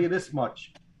will tell you this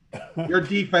much. Your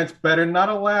defense better not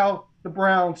allow the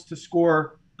Browns to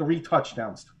score 3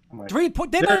 touchdowns. They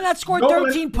better not score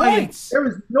 13 playing. points. There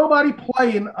is nobody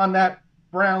playing on that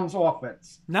Browns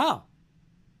offense. No.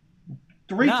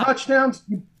 3 touchdowns,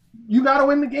 you got to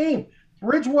win the game.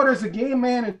 Bridgewater's a game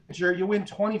manager. You win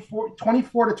 24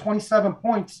 to 27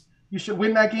 points. You should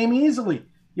win that game easily.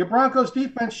 Your Broncos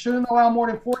defense shouldn't allow more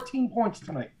than 14 points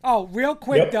tonight. Oh, real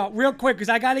quick, because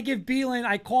I got to give Beelan,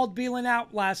 I called Beelan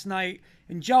out last night.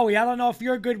 And Joey, I don't know if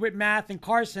you're good with math. And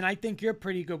Carson, I think you're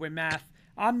pretty good with math.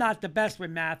 I'm not the best with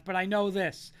math, but I know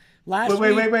this. Wait,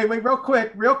 real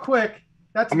quick.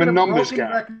 That's I'm a been a numbers broken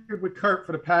guy. record with Kurt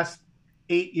for the past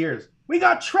 8 years. We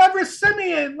got Trevor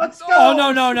Siemian. Let's go. Oh,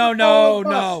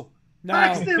 no.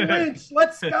 Paxton Lynch.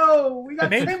 Let's go. We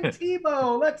got Tim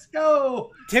Tebow. Let's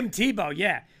go. Tim Tebow,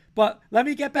 yeah. But let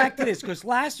me get back to this because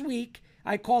last week,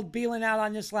 I called Beelan out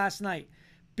on this last night.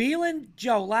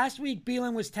 Last week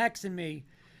Beelan was texting me,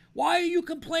 why are you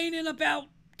complaining about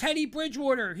Teddy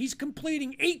Bridgewater? He's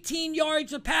completing 18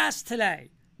 yards a pass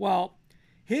today. Well,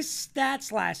 his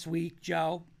stats last week,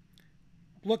 Joe,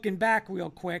 looking back real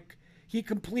quick, he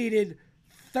completed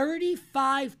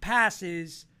 35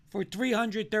 passes for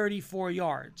 334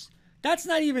 yards. That's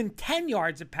not even 10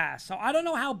 yards a pass. So I don't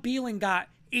know how Beelan got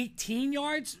 18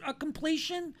 yards a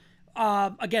completion.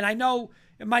 Again, I know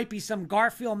it might be some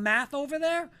Garfield math over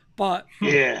there, but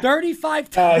 35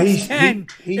 times 10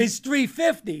 is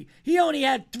 350. He only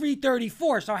had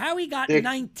 334. So how he got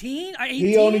 19 or 18?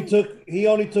 He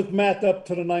only took math up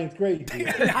to the 9th grade.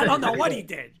 I don't know what he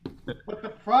did. But the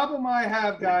problem I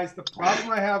have, guys,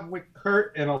 with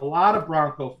Kurt and a lot of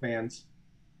Bronco fans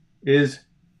is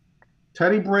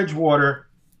Teddy Bridgewater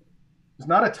is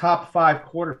not a top 5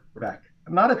 quarterback,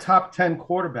 not a top 10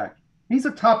 quarterback. He's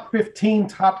a top 15,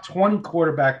 top 20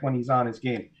 quarterback when he's on his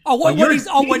game. When he's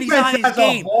on his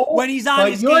game.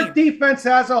 Your defense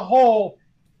as a whole,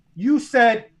 you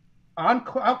said, I'll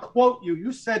quote you,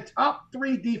 you said top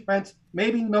 3 defense,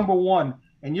 maybe number 1,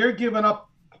 and you're giving up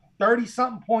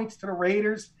 30-something points to the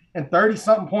Raiders and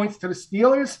 30-something points to the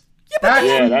Steelers.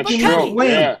 That's true.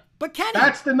 Yeah. But Kenny,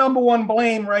 that's the number 1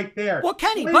 blame right there. Well,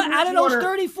 Kenny, but out of those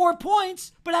 34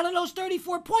 points,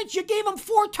 you gave him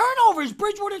 4 turnovers.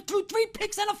 Bridgewater threw 3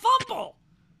 picks and a fumble.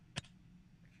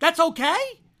 That's okay?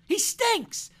 He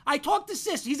stinks. I talked to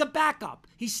Sis. He's a backup.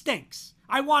 He stinks.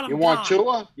 I want him. You want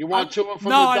Tua? You want Tua from the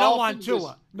Dolphins? No, I don't want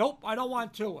Tua. Nope, I don't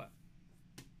want Tua.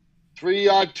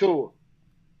 3-yard Tua.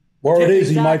 Word is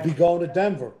he might be going to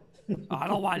Denver. Oh, I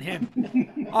don't want him.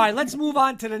 All right, let's move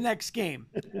on to the next game.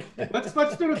 Let's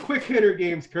do the quick hitter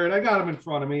games, Kurt. I got them in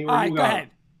front of me. All right, go ahead.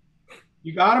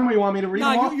 You got them, or you want me to read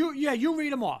them off? You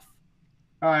read them off.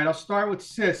 All right, I'll start with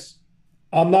Sis.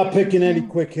 I'm not picking any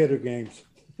quick hitter games.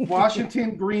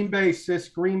 Washington, Green Bay, Sis.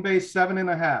 Green Bay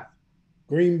 7.5.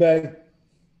 Green Bay.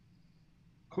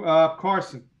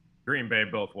 Carson. Green Bay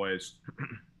both ways.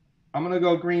 I'm going to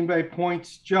go Green Bay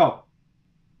points. Joe.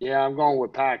 Yeah, I'm going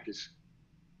with Packers.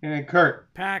 And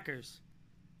Kurt. Packers.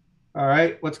 All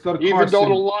right, let's go to Even Carson. though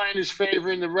the line is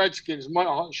favoring the Redskins,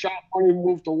 shot money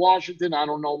moved to Washington. I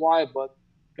don't know why, but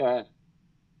go ahead.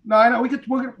 No, I know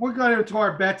we're going into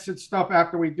our bets and stuff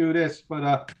after we do this,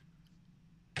 but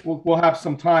we'll have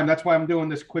some time. That's why I'm doing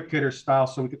this quick hitter style,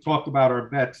 so we can talk about our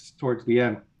bets towards the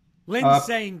end. Lynn's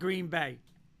saying Green Bay.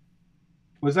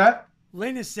 Was that?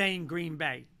 Lynn is saying Green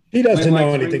Bay. He doesn't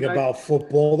know anything about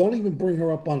football. Don't even bring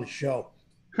her up on the show.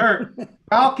 Kurt,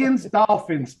 Falcons,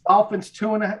 Dolphins. Dolphins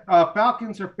 2.5.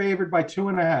 Falcons are favored by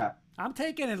 2.5. I'm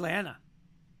taking Atlanta.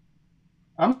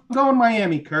 I'm going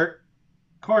Miami, Kurt.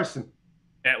 Carson.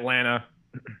 Atlanta.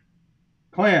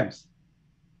 Clams.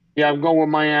 Yeah, I'm going with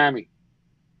Miami.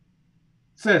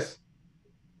 Sis.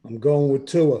 I'm going with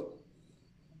Tua.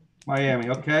 Miami,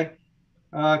 okay.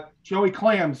 Joey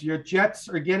Clams, your Jets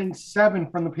are getting 7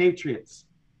 from the Patriots.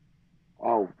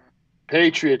 Oh,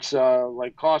 Patriots,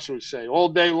 like Carson would say, all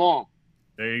day long.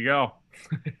 There you go.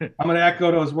 I'm going to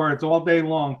echo those words all day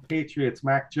long. Patriots,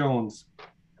 Mac Jones.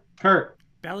 Kurt.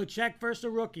 Belichick versus a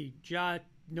rookie,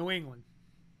 New England.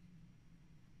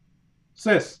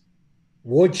 Sis.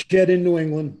 Woodshed in New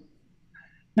England.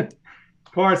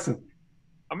 Carson.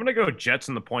 I'm going to go Jets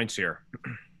in the points here.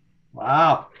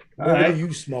 Wow. What are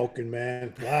you smoking,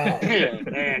 man? Wow. Yeah,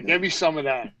 man, give me some of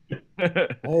that.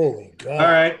 Holy God.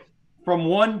 All right. From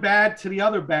one bad to the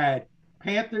other bad.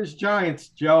 Panthers, Giants,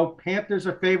 Joe. Panthers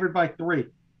are favored by 3.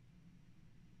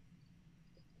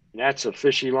 That's a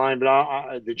fishy line,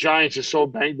 but the Giants are so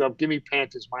banged up. Give me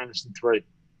Panthers -3.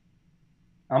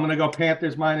 I'm going to go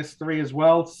Panthers -3 as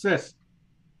well. Sis.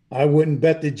 I wouldn't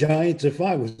bet the Giants if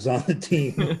I was on the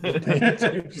team.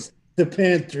 The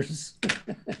Panthers.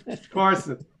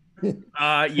 Carson.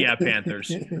 Yeah, Panthers.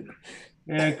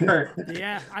 And Kurt.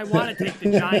 Yeah, I want to take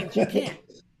the Giants. You can't.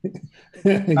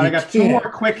 I got 2 more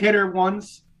quick hitter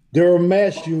ones. They're a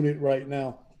mass unit right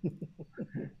now.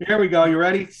 Here we go. You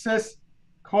ready, Sis?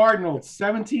 Cardinals,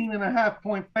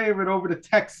 17.5-point favorite over the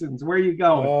Texans. Where are you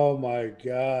going? Oh, my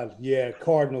God. Yeah,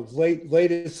 Cardinals.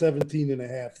 Latest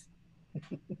 17.5.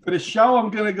 For the show, I'm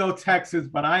going to go Texans,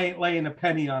 but I ain't laying a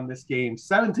penny on this game.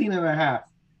 17.5.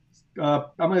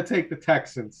 I'm going to take the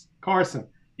Texans. Carson.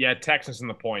 Yeah, Texans in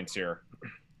the points here.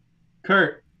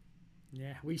 Kurt.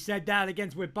 Yeah, we said that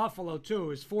with Buffalo, too. It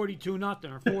was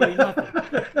 42-0 or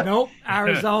 40-0. Nope,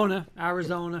 Arizona.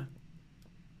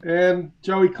 And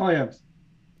Joey Clams.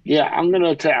 Yeah,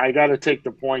 I got to take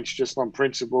the points just on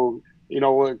principle. You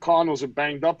know, Cardinals are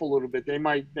banged up a little bit. They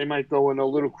might go in a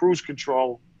little cruise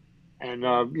control and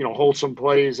hold some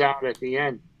plays out at the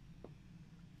end.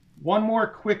 One more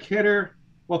quick hitter.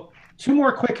 Well, 2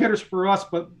 more quick hitters for us,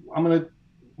 but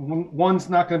one's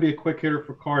not going to be a quick hitter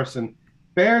for Carson.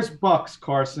 Bears, Bucks,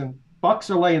 Carson. Bucks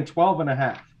are laying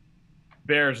 12.5.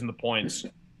 Bears in the points.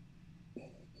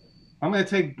 I'm going to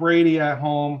take Brady at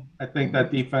home. I think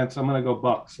that defense. I'm going to go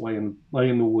Bucks laying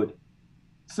the wood.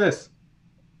 Sis.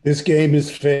 This game is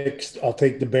fixed. I'll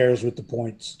take the Bears with the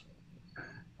points.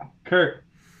 Kurt.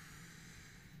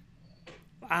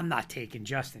 I'm not taking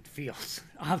Justin Fields.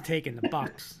 I'm taking the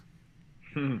Bucks.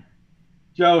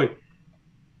 Joey.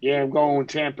 Yeah, I'm going with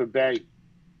Tampa Bay.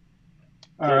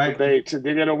 All right. Bay,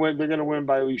 they're gonna win. They're gonna win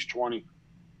by at least 20.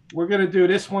 We're gonna do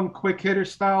this one quick hitter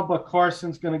style, but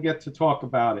Carson's gonna get to talk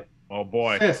about it. Oh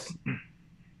boy. Sis.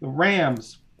 The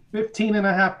Rams,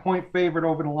 15.5-point favorite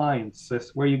over the Lions.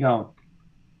 Sis, where you going?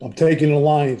 I'm taking the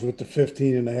Lions with the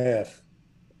 15.5.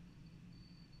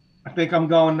 I think I'm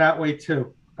going that way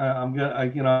too. I'm gonna, I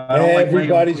don't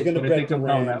everybody's like going to bet the I'm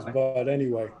Rams, but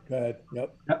anyway, go ahead.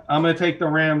 Yep. I'm going to take the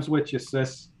Rams with you,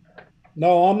 Sis.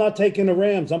 No, I'm not taking the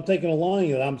Rams. I'm taking the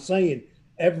Lions. I'm saying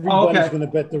everybody's going to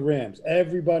bet the Rams.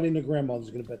 Everybody and their grandmother's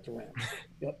going to bet the Rams.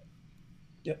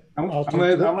 Yep.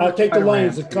 I'll take the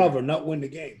Lions to cover, not win the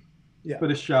game. Yeah. For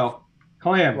the show.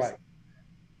 Clams. Right.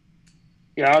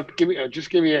 Yeah, give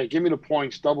me the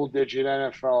points. Double digit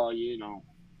NFL.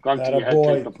 Gun to your head,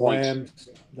 take the points.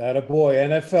 That a boy.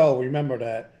 NFL. Remember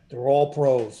that. They're all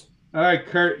pros. All right,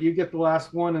 Kurt, you get the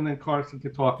last one, and then Carson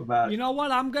can talk about it. You know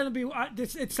what? I'm going to be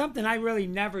it's something I really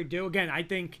never do. Again, I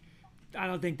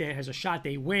don't think there has a shot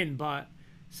they win, but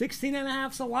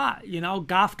 16.5's a lot. You know,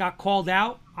 Goff got called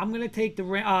out. I'm going to take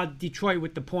the Detroit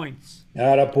with the points.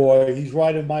 Atta boy, he's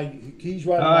riding my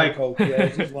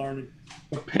coattails. He's learning.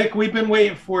 The pick we've been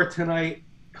waiting for tonight.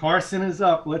 Carson is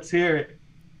up. Let's hear it.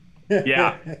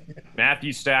 Yeah,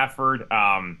 Matthew Stafford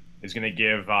is going to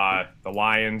give the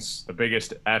Lions the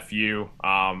biggest FU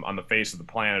on the face of the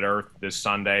planet Earth this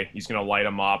Sunday. He's going to light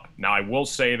them up. Now, I will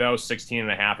say, though,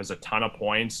 16.5 is a ton of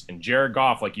points. And Jared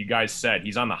Goff, like you guys said,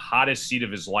 he's on the hottest seat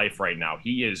of his life right now.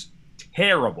 He is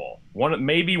terrible.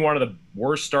 Maybe one of the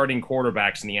worst starting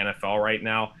quarterbacks in the NFL right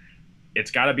now.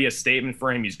 It's got to be a statement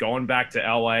for him. He's going back to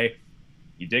L.A.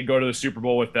 He did go to the Super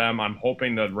Bowl with them. I'm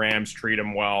hoping the Rams treat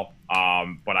him well.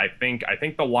 But I think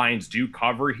the Lions do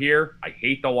cover here. I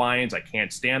hate the Lions. I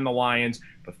can't stand the Lions.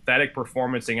 Pathetic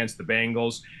performance against the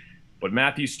Bengals. But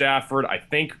Matthew Stafford, I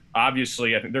think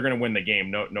they're going to win the game.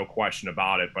 No question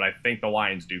about it. But I think the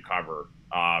Lions do cover.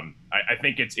 I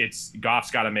think it's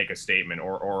Goff's got to make a statement,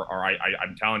 or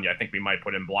I'm telling you, I think we might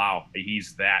put in Blau.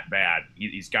 He's that bad.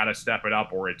 He's got to step it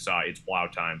up, or it's Blau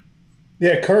time.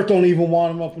 Yeah, Kurt don't even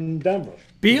want him up in Denver.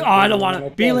 I don't want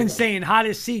to. Beelin's saying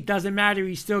hottest seat doesn't matter.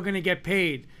 He's still going to get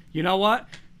paid. You know what?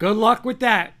 Good luck with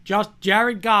that. Just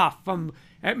Jared Goff from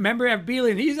member of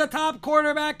Beelin. He's a top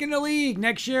quarterback in the league.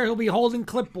 Next year he'll be holding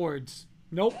clipboards.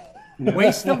 Nope.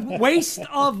 Waste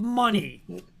of money.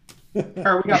 All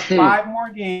right, we got 5 more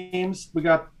games. We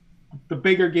got the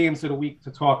bigger games of the week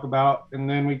to talk about, and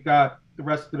then we got the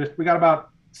rest of this. We got about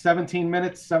 18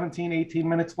 minutes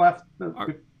left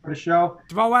for the show.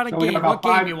 Throw out a game. What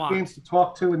game you want? Games to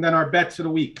talk to, and then our bets of the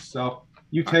week. So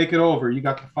you take it over. You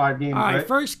got the 5 games. All right,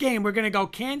 first game, we're going to go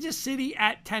Kansas City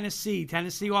at Tennessee.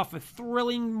 Tennessee off a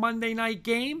thrilling Monday night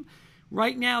game.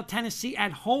 Right now, Tennessee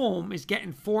at home is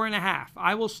getting 4.5.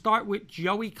 I will start with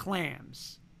Joey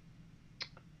Clams.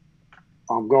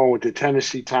 I'm going with the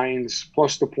Tennessee Titans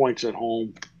plus the points at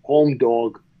home. Home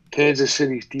dog. Kansas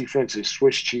City's defense is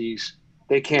Swiss cheese.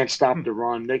 They can't stop the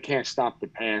run. They can't stop the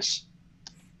pass.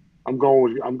 I'm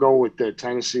going with the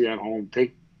Tennessee at home.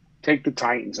 Take the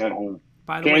Titans at home.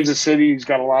 Kansas City's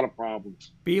got a lot of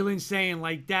problems. Beelin's saying,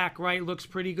 like Dak, right, looks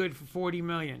pretty good for $40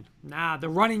 million. Nah, the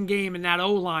running game and that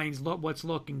O-line's what's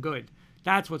looking good.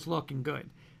 That's what's looking good.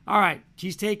 All right,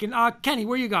 he's taking Kenny,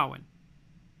 where you going?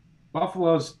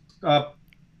 Buffalo's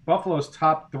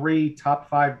top 3, top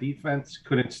 5 defense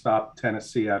couldn't stop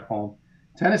Tennessee at home.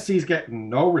 Tennessee's getting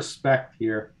no respect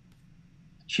here.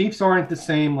 Chiefs aren't the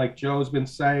same, like Joe's been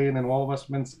saying and all of us have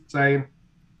been saying.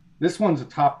 This one's a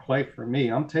top play for me.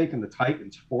 I'm taking the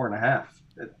Titans 4.5.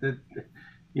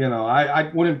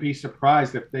 I wouldn't be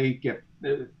surprised if they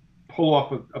pull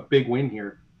off a big win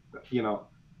here.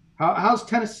 How's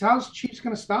Chiefs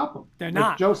going to stop them? They're not.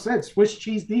 Like Joe said, Swiss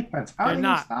cheese defense. How are they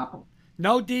going to stop them?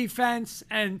 No defense,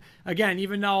 and again,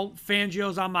 even though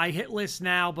Fangio's on my hit list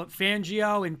now, but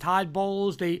Fangio and Todd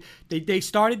Bowles, they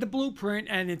started the blueprint,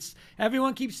 and it's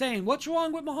everyone keeps saying, "What's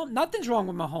wrong with Mahomes?" Nothing's wrong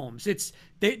with Mahomes. It's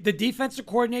the defensive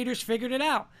coordinators figured it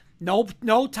out. No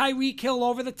Tyreek Hill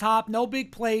over the top, no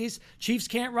big plays. Chiefs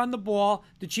can't run the ball.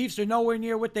 The Chiefs are nowhere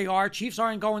near what they are. Chiefs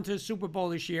aren't going to the Super Bowl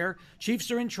this year. Chiefs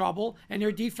are in trouble, and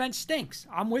their defense stinks.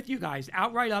 I'm with you guys.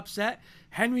 Outright upset.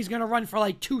 Henry's going to run for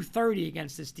like 230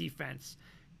 against this defense.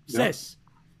 Yep. Sis.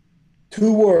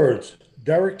 2 words.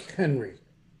 Derrick Henry.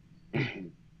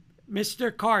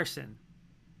 Mr. Carson.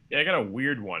 Yeah, I got a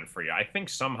weird one for you. I think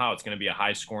somehow it's going to be a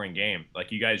high-scoring game.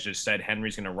 Like you guys just said,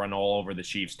 Henry's going to run all over the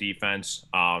Chiefs' defense.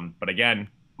 But again,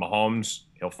 Mahomes,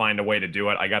 he'll find a way to do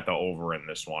it. I got the over in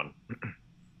this one.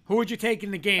 Who would you take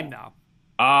in the game, though?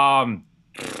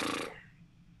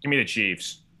 Give me the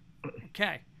Chiefs.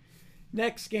 Okay.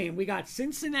 Next game, we got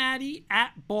Cincinnati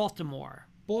at Baltimore.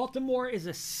 Baltimore is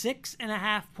a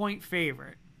 6.5-point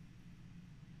favorite.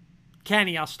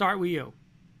 Kenny, I'll start with you.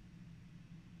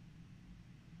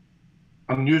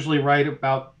 I'm usually right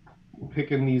about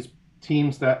picking these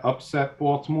teams that upset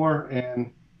Baltimore,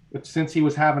 but since he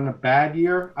was having a bad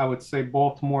year, I would say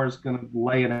Baltimore is going to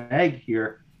lay an egg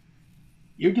here.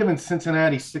 You're giving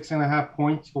Cincinnati 6.5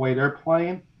 points the way they're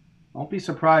playing. Don't be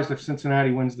surprised if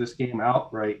Cincinnati wins this game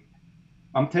outright.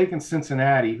 I'm taking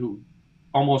Cincinnati, who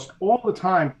almost all the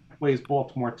time plays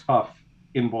Baltimore tough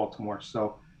in Baltimore.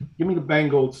 So give me the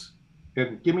Bengals,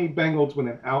 and give me Bengals with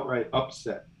an outright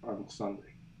upset on Sunday.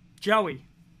 Joey.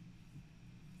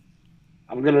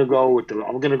 I'm gonna go with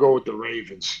the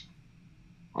Ravens.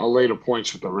 I'll lay the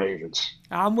points with the Ravens.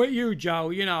 I'm with you, Joe.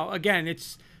 Again,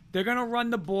 it's They're going to run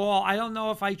the ball. I don't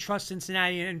know if I trust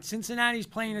Cincinnati. And Cincinnati's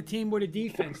playing a team with a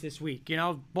defense this week. You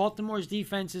know, Baltimore's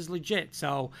defense is legit.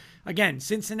 So, again,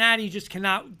 Cincinnati just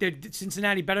cannot –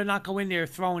 Cincinnati better not go in there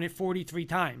throwing it 43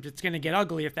 times. It's going to get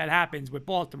ugly if that happens with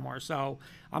Baltimore. So,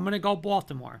 I'm going to go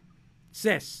Baltimore.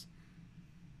 Sis.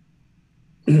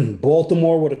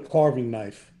 Baltimore with a carving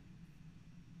knife.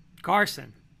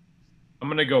 Carson. I'm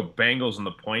going to go Bengals in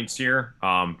the points here,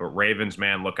 but Ravens,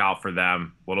 man, look out for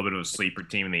them. A little bit of a sleeper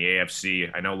team in the AFC.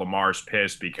 I know Lamar's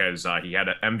pissed because he had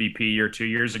an MVP year 2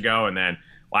 years ago, and then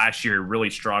last year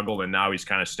really struggled, and now he's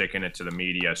kind of sticking it to the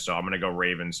media. So I'm going to go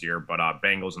Ravens here, but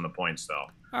Bengals in the points, though.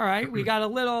 All right, we got a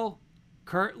little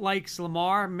Kurt likes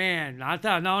Lamar. Man, I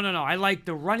thought, no. I like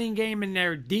the running game and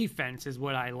their defense is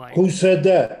what I like. Who said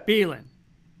that? Thielen.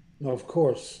 No, of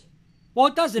course. Well,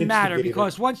 it doesn't matter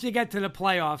because once you get to the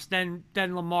playoffs, then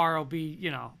Lamar will be,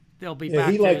 they'll be back.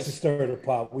 Yeah, he likes to stir the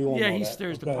pot. We all know that. Yeah, he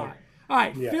stirs the pot. All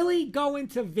right, Philly going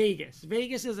to Vegas.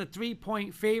 Vegas is a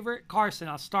 3-point favorite. Carson,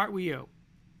 I'll start with you.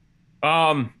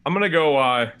 I'm going to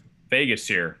go Vegas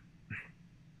here.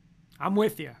 I'm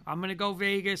with you. I'm going to go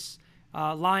Vegas.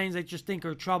 Lions, I just think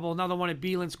are trouble. Another one of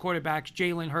Bielen's quarterbacks,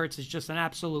 Jalen Hurts, is just an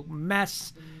absolute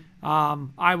mess.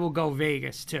 I will go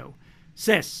Vegas, too.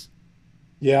 Sis.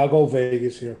 Yeah, I'll go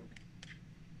Vegas here.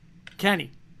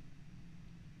 Kenny.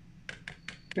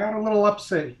 Got a little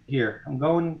upset here. I'm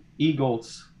going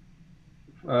Eagles.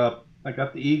 I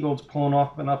got the Eagles pulling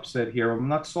off an upset here. I'm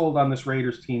not sold on this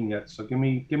Raiders team yet, so give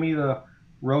me the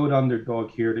road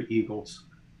underdog here, the Eagles.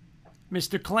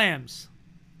 Mr. Clams.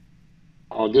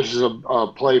 Oh, this is a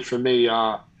play for me.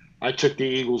 I took the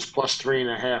Eagles plus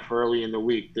 3.5 early in the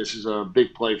week. This is a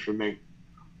big play for me.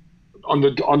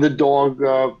 Underdog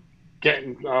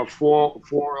getting 4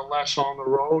 or less on the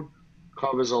road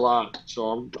covers a lot.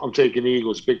 So I'm taking the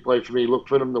Eagles. Big play for me. Look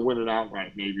for them to win it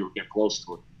outright. Maybe we'll get close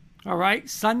to it. All right,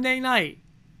 Sunday night,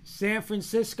 San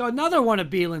Francisco, another one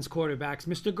of Bielen's quarterbacks,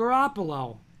 Mr.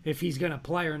 Garoppolo, if he's going to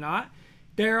play or not.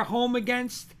 They're home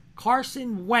against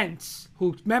Carson Wentz,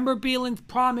 who, remember Bielen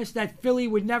promised that Philly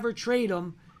would never trade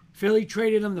him. Philly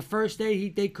traded him the first day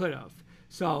they could have.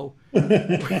 So,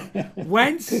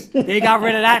 Wentz, they got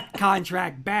rid of that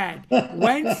contract bad.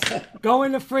 Wentz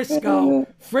going to Frisco.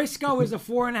 Frisco is a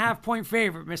 4.5-point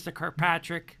favorite, Mr.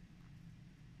 Kirkpatrick.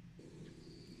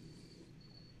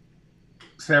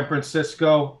 San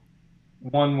Francisco,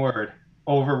 one word,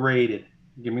 overrated.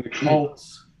 Give me the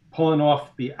Colts pulling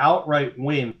off the outright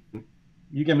win.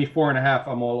 You give me 4.5,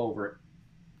 I'm all over it.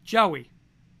 Joey.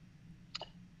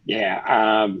 Yeah,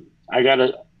 I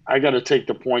gotta take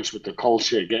the points with the Colts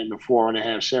here, getting the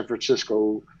 4.5. San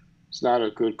Francisco is not a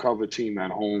good cover team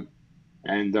at home,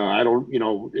 and I don't,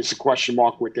 it's a question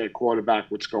mark with their quarterback.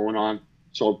 What's going on?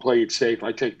 So play it safe.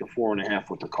 I take the 4.5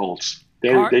 with the Colts.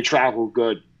 They travel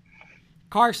good.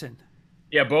 Carson.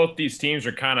 Yeah, both these teams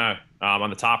are kind of on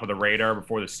the top of the radar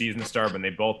before the season started, and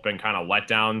they've both been kind of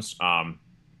letdowns. I'm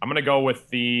gonna go with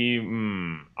the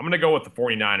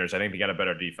 49ers. I think they got a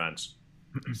better defense.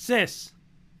 Sis.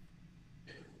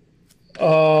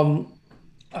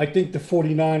 I think the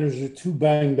 49ers are too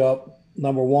banged up.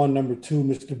 Number one. Number two,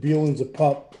 Mr. Bielen's a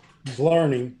pup. He's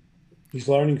learning. He's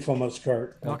learning from us,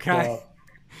 Kurt. Okay.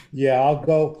 Yeah, I'll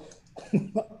go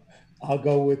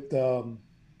with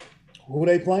who are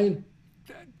they playing?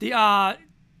 The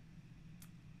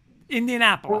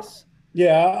Indianapolis.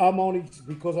 Yeah, I'm only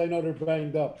because I know they're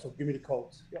banged up. So give me the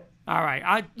Colts. Yep. All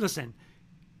right. Listen.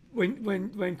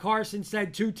 When Carson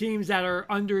said two teams that are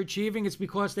underachieving, it's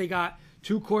because they got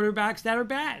two quarterbacks that are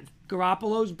bad.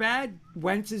 Garoppolo's bad.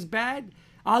 Wentz is bad.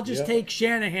 I'll just take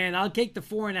Shanahan. I'll take the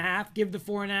 4.5. Give the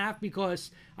 4.5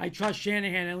 because I trust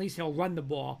Shanahan. At least he'll run the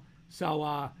ball. So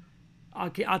I'll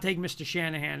take Mr.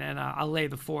 Shanahan and I'll lay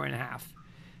the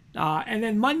 4.5. And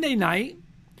then Monday night.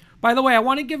 By the way, I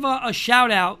want to give a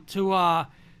shout out to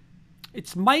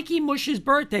it's Mikey Mush's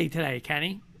birthday today,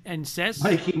 Kenny. And Sis.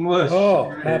 Mikey Mush. Oh,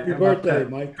 happy birthday,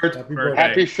 Mike. Happy birthday.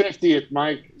 Happy 50th,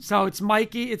 Mike. So it's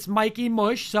Mikey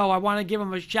Mush. So I want to give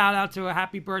him a shout out to a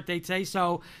happy birthday today.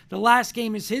 So the last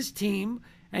game is his team,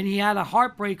 and he had a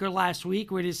heartbreaker last week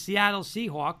with his Seattle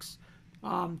Seahawks.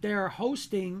 They're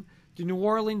hosting the New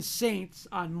Orleans Saints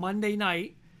on Monday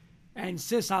night. And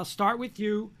Sis, I'll start with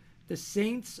you. The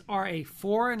Saints are a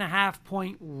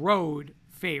 4.5-point road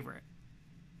favorite.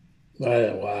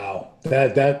 Wow,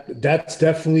 that's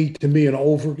definitely to me an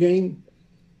over game.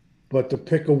 But to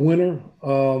pick a winner,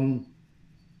 I'm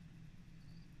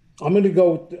gonna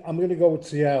go with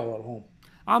Seattle at home.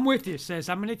 I'm with you, Sis.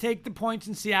 I'm gonna take the points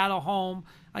in Seattle home.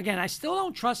 Again, I still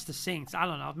don't trust the Saints. I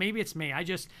don't know. Maybe it's me.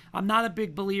 I'm not a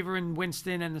big believer in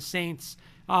Winston and the Saints.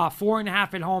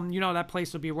 4.5 at home. That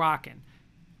place will be rocking.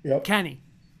 Yep. Kenny.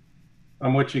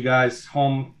 I'm with you guys.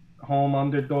 Home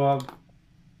underdog,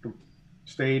 the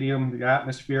stadium, the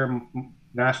atmosphere,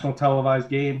 national televised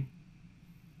game.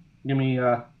 Give me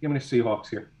the Seahawks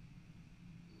here.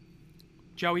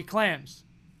 Joey Clams.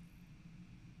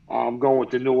 I'm going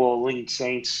with the New Orleans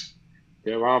Saints.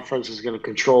 Their offense is going to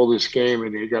control this game,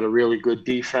 and they got a really good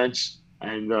defense.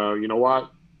 And you know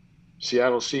what?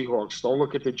 Seattle Seahawks. Don't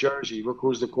look at the jersey. Look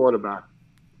who's the quarterback.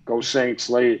 Go Saints,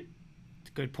 lay it.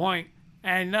 Good point.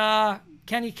 And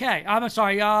Kenny K. I'm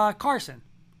sorry, Carson.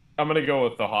 I'm going to go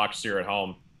with the Hawks here at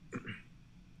home.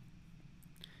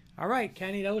 All right,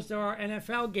 Kenny, those are our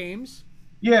NFL games.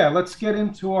 Yeah, let's get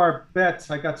into our bets.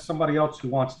 I got somebody else who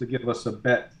wants to give us a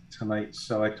bet tonight,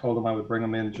 so I told him I would bring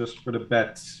him in just for the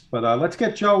bets. But let's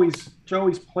get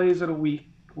Joey's plays of the week.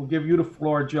 We'll give you the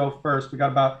floor, Joe, first. We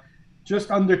got about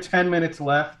just under 10 minutes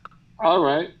left. All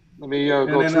right. Let me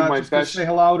go through my best. Say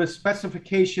hello to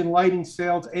Specification Lighting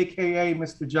Sales, a.k.a.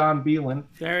 Mr. John Beelan.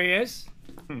 There he is.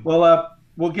 Well,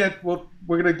 we're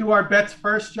gonna do our bets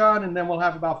first, John, and then we'll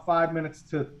have about 5 minutes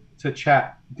to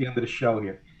chat at the end of the show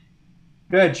here.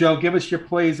 Go ahead, Joe. Give us your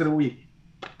plays of the week.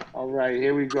 All right,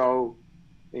 here we go.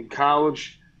 In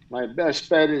college, my best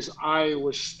bet is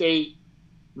Iowa State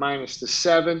minus the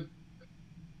 7,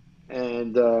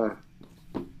 and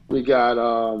we got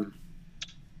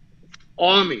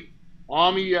Army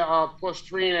plus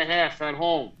 3.5 at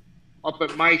home up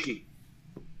at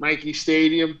Mikey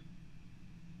Stadium.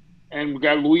 And we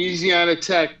got Louisiana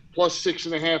Tech plus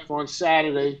 6.5 on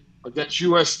Saturday against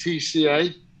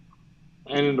USTCA.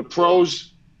 And in the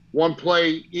pros, one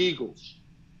play Eagles.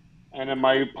 And then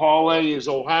my parlay is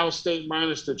Ohio State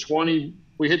minus the 20.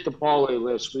 We hit the parlay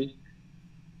last week.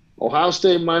 Ohio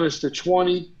State minus the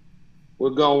 20. We're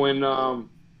going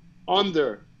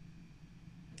under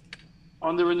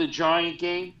in the Giant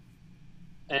game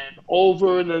and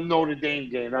over in the Notre Dame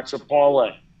game. That's a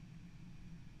parlay.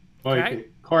 Okay.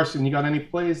 Carson, you got any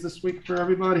plays this week for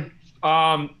everybody?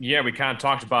 Yeah, we kind of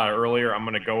talked about it earlier. I'm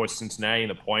going to go with Cincinnati and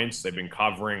the points. They've been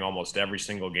covering almost every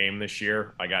single game this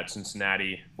year. I got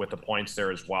Cincinnati with the points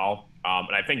there as well.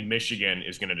 And I think Michigan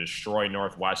is going to destroy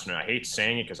Northwestern. I hate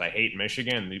saying it because I hate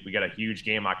Michigan. We got a huge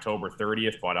game October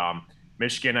 30th, but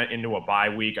Michigan into a bye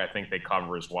week, I think they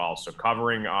cover as well. So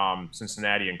covering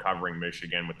Cincinnati and covering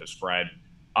Michigan with the spread.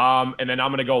 And then I'm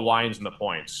going to go Lions and the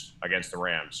points against the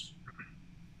Rams.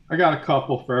 I got a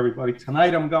couple for everybody.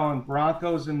 Tonight I'm going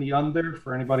Broncos in the under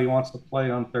for anybody who wants to play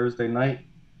on Thursday night.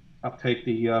 I'll take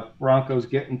the Broncos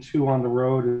getting 2 on the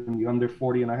road and the under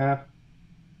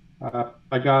 40.5.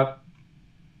 I got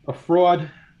a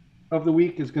fraud of the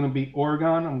week is going to be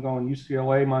Oregon. I'm going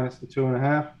UCLA minus the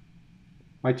 2.5.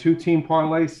 My 2-team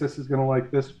parlay, Sis is going to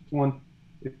like this one,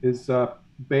 is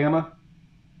Bama.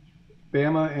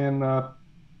 Bama and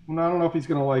I don't know if he's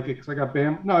going to like it because I got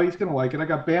Bama. No, he's going to like it. I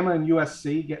got Bama and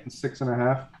USC getting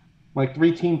 6.5. My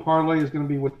 3-team parlay is going to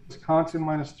be Wisconsin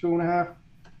minus 2.5.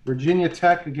 Virginia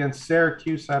Tech against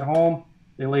Syracuse at home.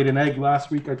 They laid an egg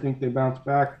last week. I think they bounced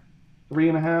back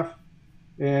 3.5.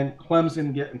 And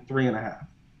Clemson getting 3.5.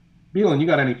 Beelan, you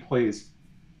got any plays?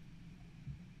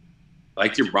 I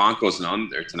like your Broncos and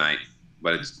under tonight,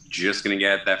 but it's just going to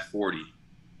get that 40.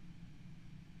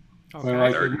 Okay. All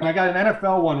right. I got an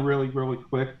NFL one really, really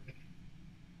quick.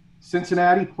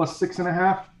 Cincinnati plus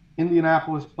 6.5.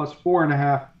 Indianapolis plus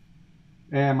 4.5.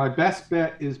 And my best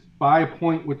bet is buy a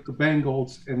point with the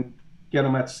Bengals and get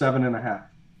them at 7.5.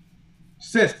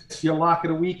 Sis, your lock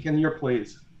of the week and your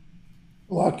plays.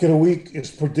 Lock of the week is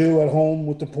Purdue at home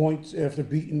with the points after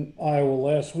beating Iowa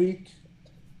last week.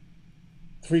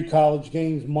 3 college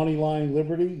games, Moneyline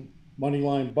Liberty,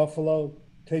 Moneyline Buffalo,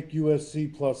 take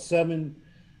USC plus 7.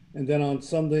 And then on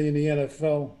Sunday in the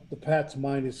NFL, the Pats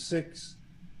minus 6.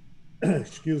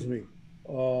 Excuse me.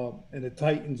 And the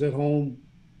Titans at home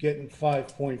getting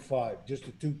 5.5. Just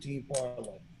a 2-team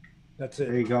parlay. That's it.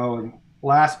 There you go. And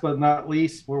last but not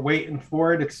least, we're waiting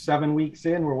for it. It's 7 weeks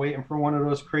in. We're waiting for one of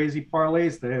those crazy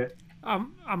parlays to hit.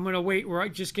 I'm going to wait.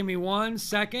 Just give me 1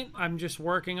 second. I'm just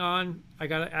working on. I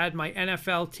got to add my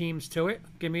NFL teams to it.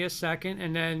 Give me a second,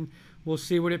 and then we'll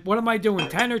see what am I doing?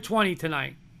 10 or 20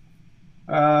 tonight?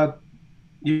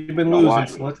 You've been losing,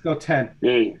 so let's go 10.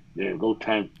 Yeah, go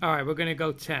 10. All right, we're going to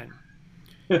go 10.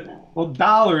 Well,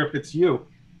 dollar if it's you.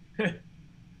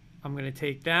 I'm going to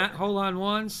take that. Hold on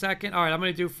 1 second. All right, I'm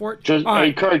going to do 4.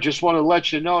 Hey, Kurt, just want to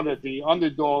let you know that the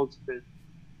underdogs been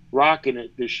rocking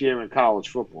it this year in college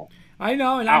football. I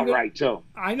know, and outright too.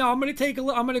 I know. I'm going to go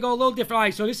a little different. All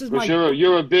right, so this is my.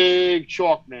 You're a big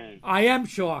chalk man. I am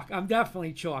chalk. I'm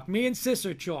definitely chalk. Me and Sis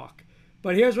are chalk.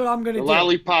 But here's what I'm going to do.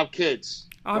 Lollipop kids.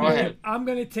 I'm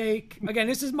going to take, again,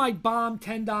 this is my bomb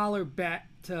 $10 bet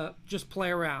to just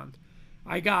play around.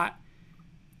 I got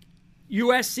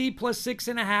USC plus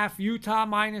 6.5, Utah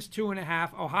minus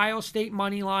 2.5, Ohio State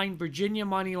money line, Virginia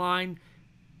money line,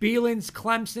 Beelin's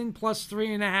Clemson plus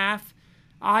 3.5,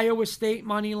 Iowa State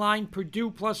money line,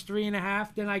 Purdue plus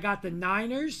 3.5. Then I got the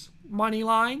Niners money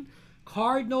line,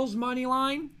 Cardinals money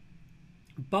line,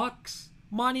 Bucks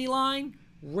money line,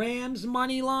 Rams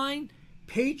money line,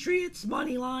 Patriots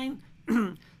money line,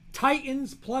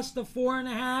 Titans plus the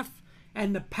 4.5,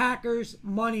 and the Packers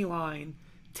money line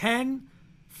 10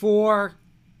 for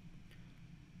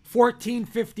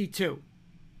 14.52.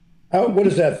 What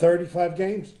is that? 35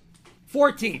 games?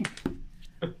 14.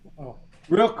 Oh,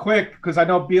 Real quick, because I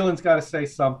know Beelin's got to say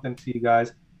something to you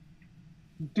guys.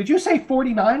 Did you say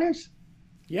 49ers?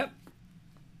 Yep.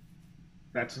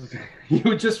 You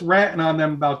were just ranting on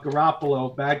them about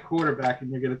Garoppolo, bad quarterback,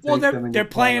 and you're going to take them. Well, they're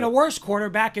playing a worse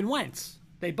quarterback in Wentz.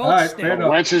 They both right, stink.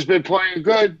 Wentz has been playing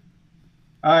good.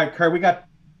 All right, Kurt, we got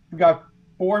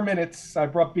 4 minutes. I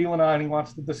brought Beelin on. He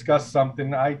wants to discuss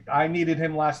something. I needed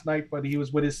him last night, but he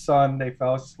was with his son. They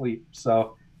fell asleep.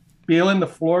 So, Beelin, the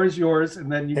floor is yours, and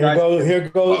then you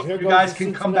guys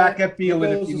can come back at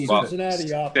Beelin if you need to.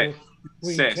 Cincinnati opera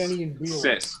between Kenny and Beelin.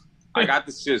 Sis, I got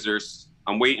the scissors.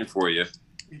 I'm waiting for you.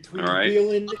 Between All right.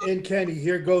 Beelin and Kenny,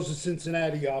 here goes the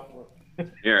Cincinnati opera.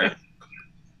 Here.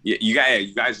 You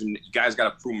guys got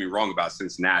to prove me wrong about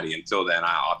Cincinnati. Until then,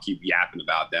 I'll keep yapping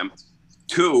about them.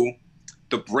 2,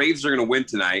 the Braves are going to win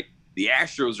tonight. The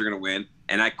Astros are going to win.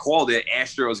 And I called it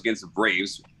Astros against the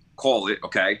Braves. Call it,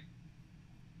 okay?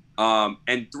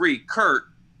 And 3, Kurt,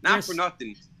 not for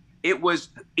nothing. It was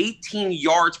 18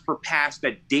 yards per pass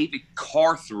that David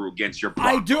Carr threw against your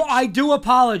Broncos. I do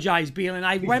apologize, Beelin.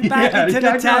 I went back into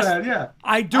the test.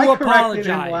 I do apologize.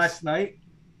 Him last night.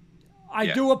 I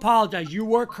do apologize. You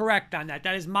were correct on that.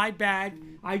 That is my bad.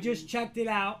 I just checked it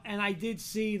out, and I did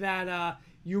see that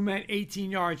you meant 18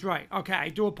 yards. Right. Okay, I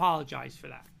do apologize for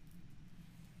that.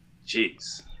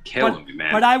 Jeez. Killing me,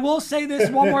 man. But I will say this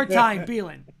one more time,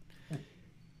 Beelin.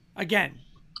 Again,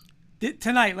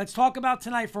 tonight, let's talk about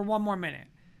tonight for one more minute.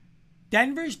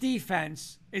 Denver's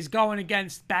defense is going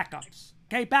against backups.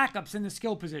 Okay, backups in the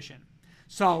skill position.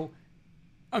 So,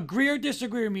 agree or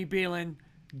disagree with me, Beelin,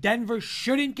 Denver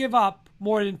shouldn't give up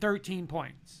more than 13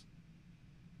 points.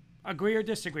 Agree or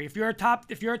disagree? If you're a top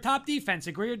defense,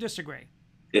 agree or disagree?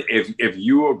 If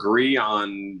you agree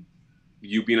on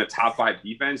you being a top 5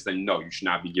 defense, then no, you should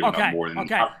not be giving up more than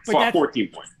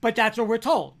 14 points. But that's what we're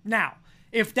told. Now,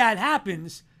 if that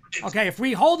happens, okay, if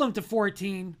we hold them to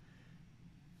 14,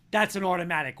 that's an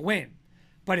automatic win.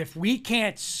 But if we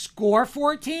can't score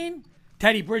 14,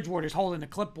 Teddy Bridgewater's holding the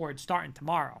clipboard starting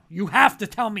tomorrow. You have to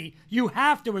tell me. You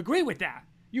have to agree with that.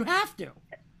 You have to.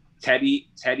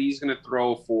 Teddy's going to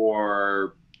throw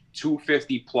for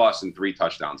 250 plus and 3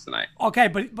 touchdowns tonight. Okay,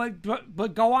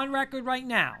 but go on record right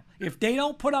now. If they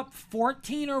don't put up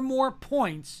 14 or more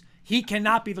points, he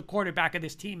cannot be the quarterback of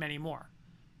this team anymore.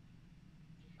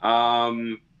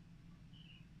 Well,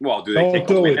 do they take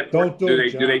a win?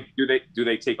 Do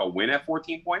they take a win at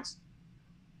 14 points?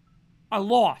 A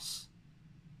loss.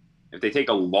 If they take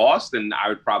a loss, then I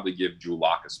would probably give Drew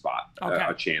Lock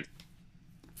a chance.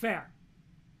 Fair.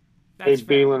 Hey,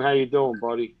 Beelin, how you doing,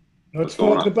 buddy? Let's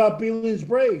talk about Beelin's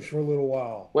Braves for a little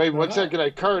while. Wait, 1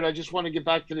 second. Kurt, I just want to get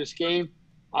back to this game.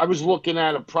 I was looking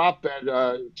at a prop bet,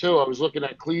 too. I was looking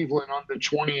at Cleveland under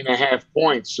 20.5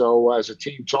 points, so as a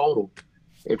team total.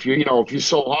 If you're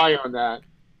so high on that,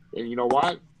 and you know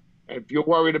what? If you're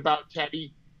worried about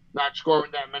Teddy not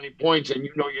scoring that many points and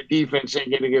you know your defense ain't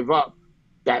going to give up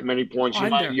that many points,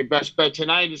 your best bet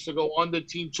tonight is to go under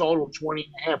team total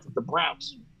 20.5 with the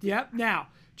Browns. Yep. Now,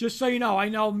 just so you know, I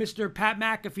know Mr. Pat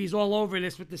McAfee's all over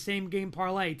this with the same game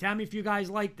parlay. Tell me if you guys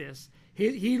like this.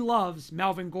 He loves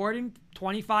Melvin Gordon,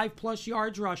 25-plus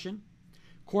yards rushing.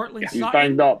 He's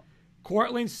banged up.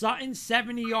 Cortland Sutton,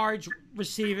 70 yards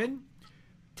receiving.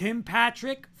 Tim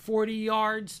Patrick, 40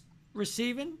 yards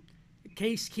receiving.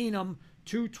 Case Keenum,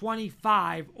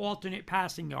 225 alternate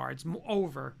passing yards,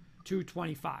 over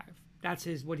 225. That's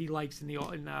what he likes in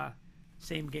the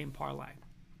same game parlay.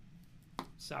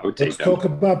 So let's talk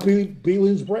about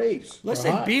Beelin's Braves.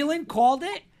 Listen, Beelin called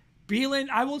it. Beelin,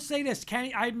 I will say this,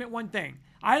 Kenny, I admit one thing.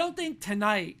 I don't think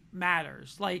tonight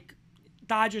matters. Like,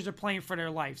 Dodgers are playing for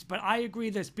their lives. But I agree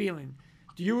this, Beelin.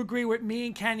 Do you agree with me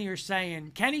and Kenny are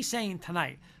saying? Kenny's saying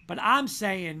tonight. But I'm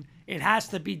saying it has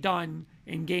to be done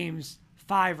in games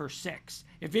 5 or 6.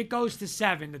 If it goes to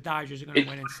 7, the Dodgers are going to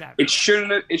win in 7. It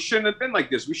shouldn't have been like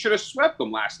this. We should have swept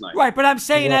them last night. Right, but I'm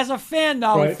saying as a fan,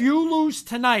 though, if you lose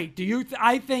tonight,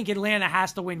 I think Atlanta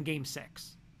has to win game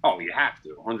 6. Oh, you have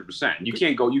to, 100%. You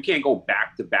can't go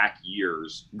back-to-back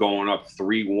years going up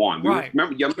 3-1. Right.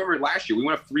 Remember last year we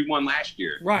went up 3-1 last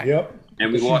year. Right. Yep.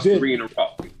 And we lost 3 in a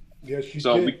row. Yes, you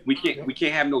so did. we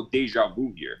can't have no deja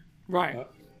vu here. Right.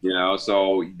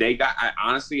 So they got.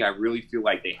 Honestly, I really feel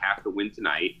like they have to win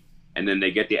tonight, and then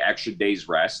they get the extra day's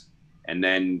rest, and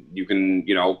then you can,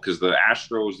 because the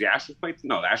Astros play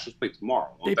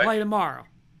tomorrow. They play tomorrow.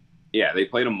 Yeah, they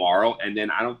play tomorrow, and then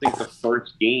I don't think the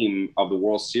first game of the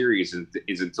World Series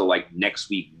is until like next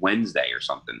week, Wednesday or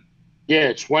something. Yeah,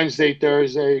 it's Wednesday,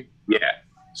 Thursday. Yeah.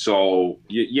 So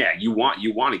you want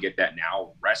to get that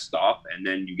now, rest up, and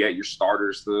then you get your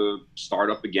starters to start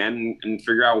up again and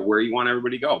figure out where you want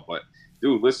everybody to go. But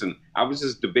dude, listen, I was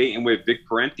just debating with Vic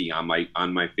Parenti on my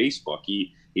Facebook.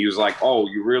 He was like, "Oh,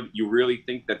 you really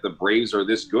think that the Braves are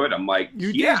this good?" I'm like,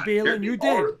 "You did, Beelan, you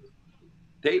did."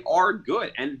 They are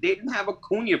good, and they didn't have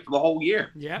Acuna for the whole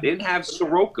year. Yeah, they didn't have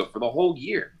Soroka for the whole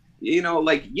year. They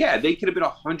could have been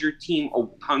a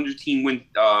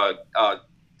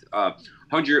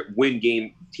 100-win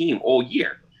game team all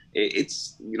year.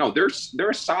 It's they're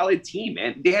a solid team,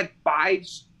 and they had five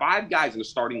guys in the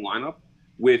starting lineup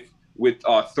with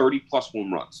 30+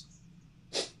 home runs.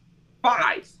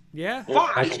 5. Yeah.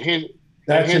 5.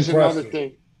 Here's another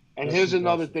thing. And here's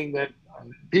another thing that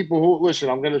people who listen,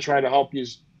 I'm going to try to help you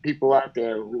people out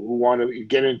there who want to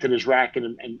get into this racket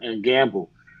and gamble.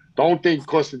 Don't think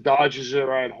because the Dodgers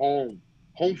are at home.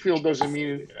 Home field doesn't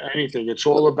mean anything. It's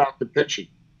all about the pitching.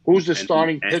 Who's the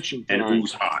starting pitching tonight? And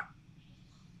who's hot?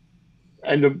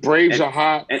 And the Braves are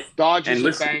hot. Dodgers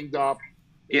are banged up.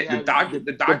 Yeah,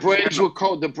 the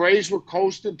Braves were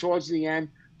coasting towards the end.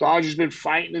 Dodgers been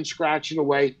fighting and scratching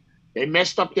away. They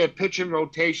messed up their pitching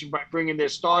rotation by bringing their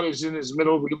starters in as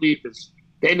middle relievers.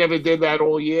 They never did that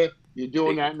all year. You're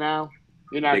doing that now.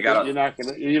 You're not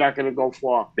gonna go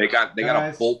far. They got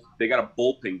a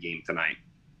bullpen game tonight.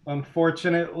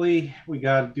 Unfortunately, we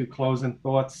got to do closing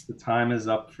thoughts. The time is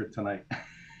up for tonight.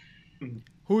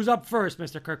 Who's up first,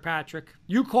 Mr. Kirkpatrick?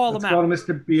 You call them out. Let's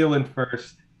go to Mr. Beelan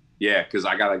first. Yeah, because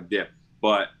I got a dip.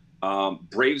 But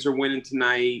Braves are winning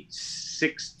tonight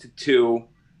 6-2.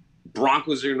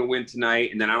 Broncos are going to win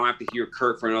tonight, and then I don't have to hear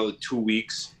Kurt for another 2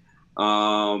 weeks.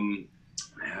 What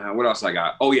else I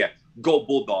got? Oh, yeah. Go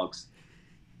Bulldogs.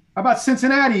 How about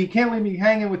Cincinnati? You can't leave me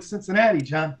hanging with Cincinnati,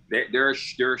 John. They're a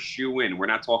shoe-in. We're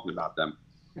not talking about them.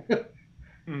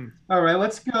 All right,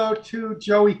 let's go to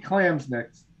Joey Clams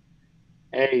next.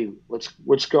 Hey,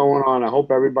 what's going on? I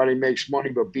hope everybody makes money,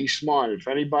 but be smart. If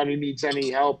anybody needs any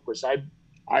help, because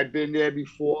I've been there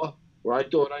before where I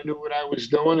thought I knew what I was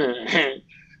doing, and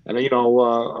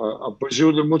a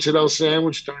Brazilian mozzarella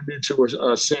sandwich turned into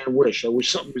a sandwich. I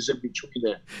wish something was in between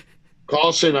there.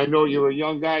 Carson, I know you're a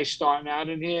young guy starting out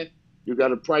in here. You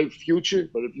got a bright future,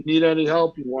 but if you need any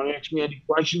help, you want to ask me any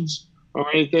questions or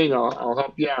anything, I'll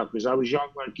help you out because I was young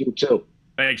like you too.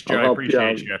 Thanks, Joe. I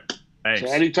appreciate you. Thanks. So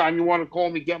anytime you want to call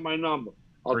me, get my number.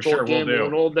 I'll For talk sure,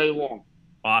 gambling all day long.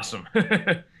 Awesome. All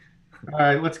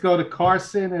right, let's go to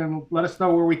Carson and let us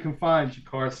know where we can find you,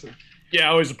 Carson. Yeah,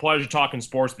 always a pleasure talking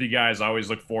sports with you guys. I always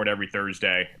look forward every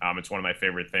Thursday. It's one of my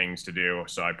favorite things to do.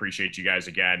 So I appreciate you guys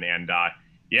again. And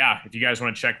yeah, if you guys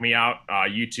want to check me out,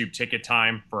 YouTube Ticket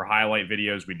Time for highlight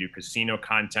videos. We do casino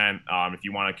content. If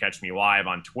you want to catch me live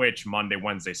on Twitch, Monday,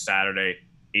 Wednesday, Saturday,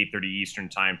 8:30 Eastern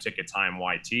Time, Ticket Time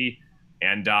YT.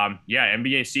 And yeah,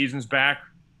 NBA season's back.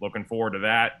 Looking forward to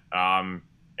that.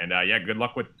 Yeah, good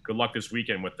luck this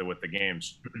weekend with the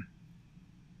games.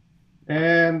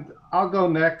 And I'll go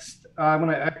next. I'm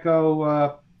going to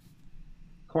echo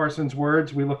Carson's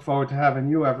words. We look forward to having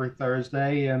you every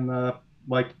Thursday and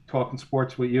like talking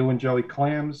sports with you and Joey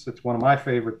Clams. It's one of my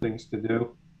favorite things to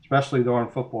do, especially during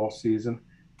football season.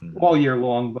 All year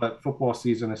long, but football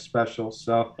season is special.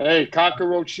 So hey,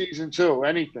 cockroach season too,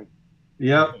 anything.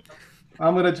 Yep.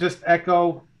 I'm going to just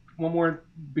echo one more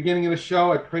beginning of the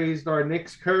show. I praised our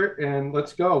Knicks, Kurt, and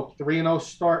let's go. 3-0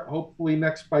 start. Hopefully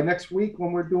by next week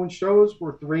when we're doing shows,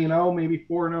 we're 3-0, maybe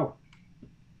 4-0.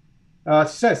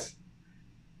 Sis.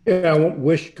 Yeah, I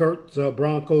wish Kurt's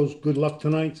Broncos good luck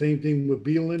tonight. Same thing with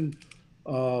Beelan.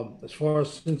 As far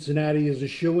as Cincinnati is a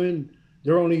shoe-in,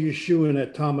 they're only a shoe-in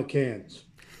at Tom McCann's.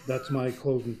 That's my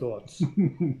closing thoughts.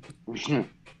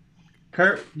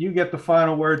 Kurt, you get the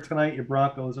final word tonight. Your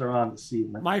Broncos are on this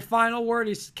evening. My final word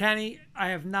is, Kenny, I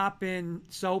have not been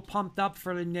so pumped up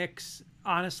for the Knicks,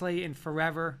 honestly, in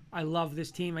forever. I love this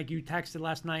team. Like you texted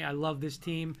last night, I love this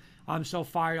team. I'm so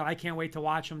fired. I can't wait to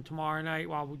watch them tomorrow night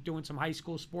while we're doing some high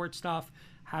school sports stuff.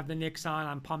 Have the Knicks on.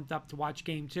 I'm pumped up to watch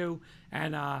game 2.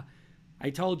 And I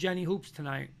told Jenny Hoops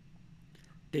tonight,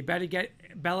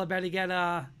 Bella better get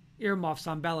earmuffs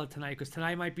on Bella tonight, because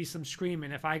tonight might be some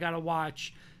screaming. If I got to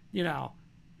watch,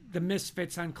 the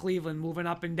misfits on Cleveland moving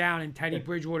up and down and Teddy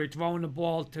Bridgewater throwing the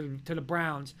ball to the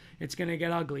Browns, it's going to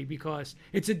get ugly, because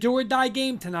it's a do or die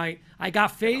game tonight. I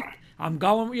got faith. I'm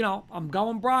going, I'm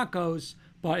going Broncos.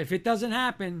 But if it doesn't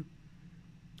happen,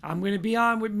 I'm going to be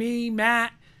on with me,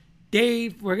 Matt,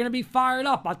 Dave. We're going to be fired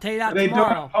up. I'll tell you that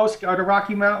tomorrow. Are the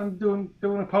Rocky Mountain doing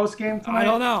a post game tonight? I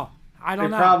don't know. They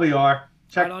probably are.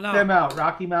 Check don't know. them out.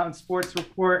 Rocky Mountain Sports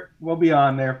Report. We'll be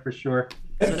on there for sure.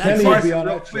 So Kenny will be on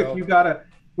real that quick, show.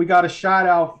 we got a shout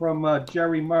out from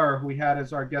Jerry Murr, who we had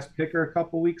as our guest picker a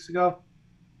couple weeks ago.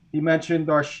 He mentioned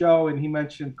our show, and he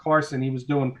mentioned Carson. He was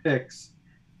doing picks.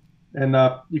 And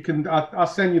I'll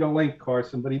send you the link,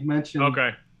 Carson. But he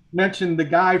mentioned the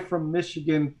guy from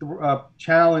Michigan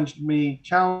challenged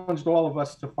all of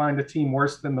us to find a team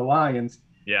worse than the Lions.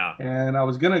 Yeah. And I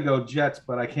was gonna go Jets,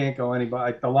 but I can't go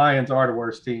anybody. The Lions are the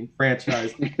worst team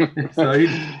franchise. So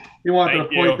he wanted to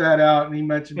point that out, and he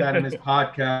mentioned that in his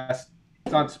podcast.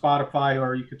 It's on Spotify,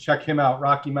 or you could check him out,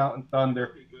 Rocky Mountain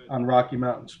Thunder, on Rocky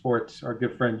Mountain Sports. Our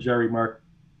good friend Jerry Mark.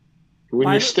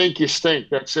 When you stink, you stink.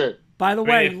 That's it. By the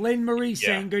way, Lynn Marie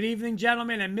saying, "Good evening,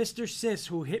 gentlemen," and Mr. Sis,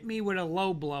 who hit me with a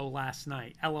low blow last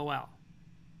night. LOL.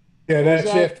 Yeah, that's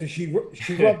after she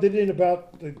rubbed it in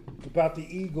about the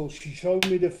Eagles. She showed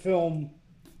me the film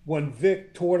when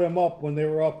Vic tore them up when they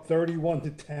were up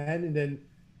 31-10, and then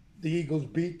the Eagles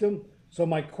beat them. So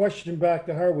my question back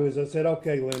to her was, I said,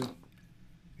 "Okay, Lynn,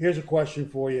 here's a question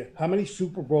for you. How many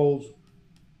Super Bowls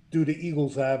do the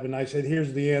Eagles have?" And I said,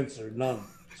 "Here's the answer, none."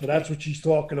 So that's what she's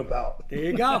talking about. There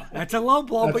you go. That's a low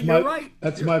blow, but you're right.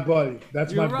 That's my buddy.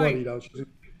 That's my buddy, though.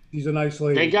 She's a nice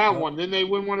lady. They got one. Didn't they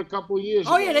win one a couple of years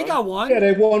ago? Oh, yeah, they got one. Yeah,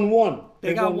 they won one.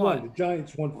 They got won one. The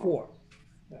Giants won 4.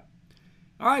 Yeah.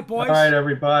 All right, boys. All right,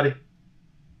 everybody.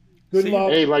 Good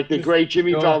luck. Hey, like the great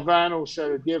Jimmy Valvano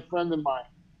said, a dear friend of mine.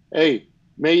 Hey,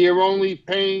 may your only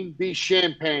pain be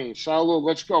champagne. Salud,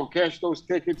 let's go. Cash those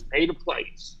tickets. Pay the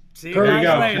plays. See you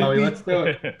guys later. Kelly, let's do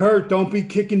it. Kurt, don't be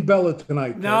kicking Bella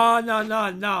tonight. No,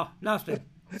 nothing.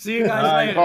 See you guys later.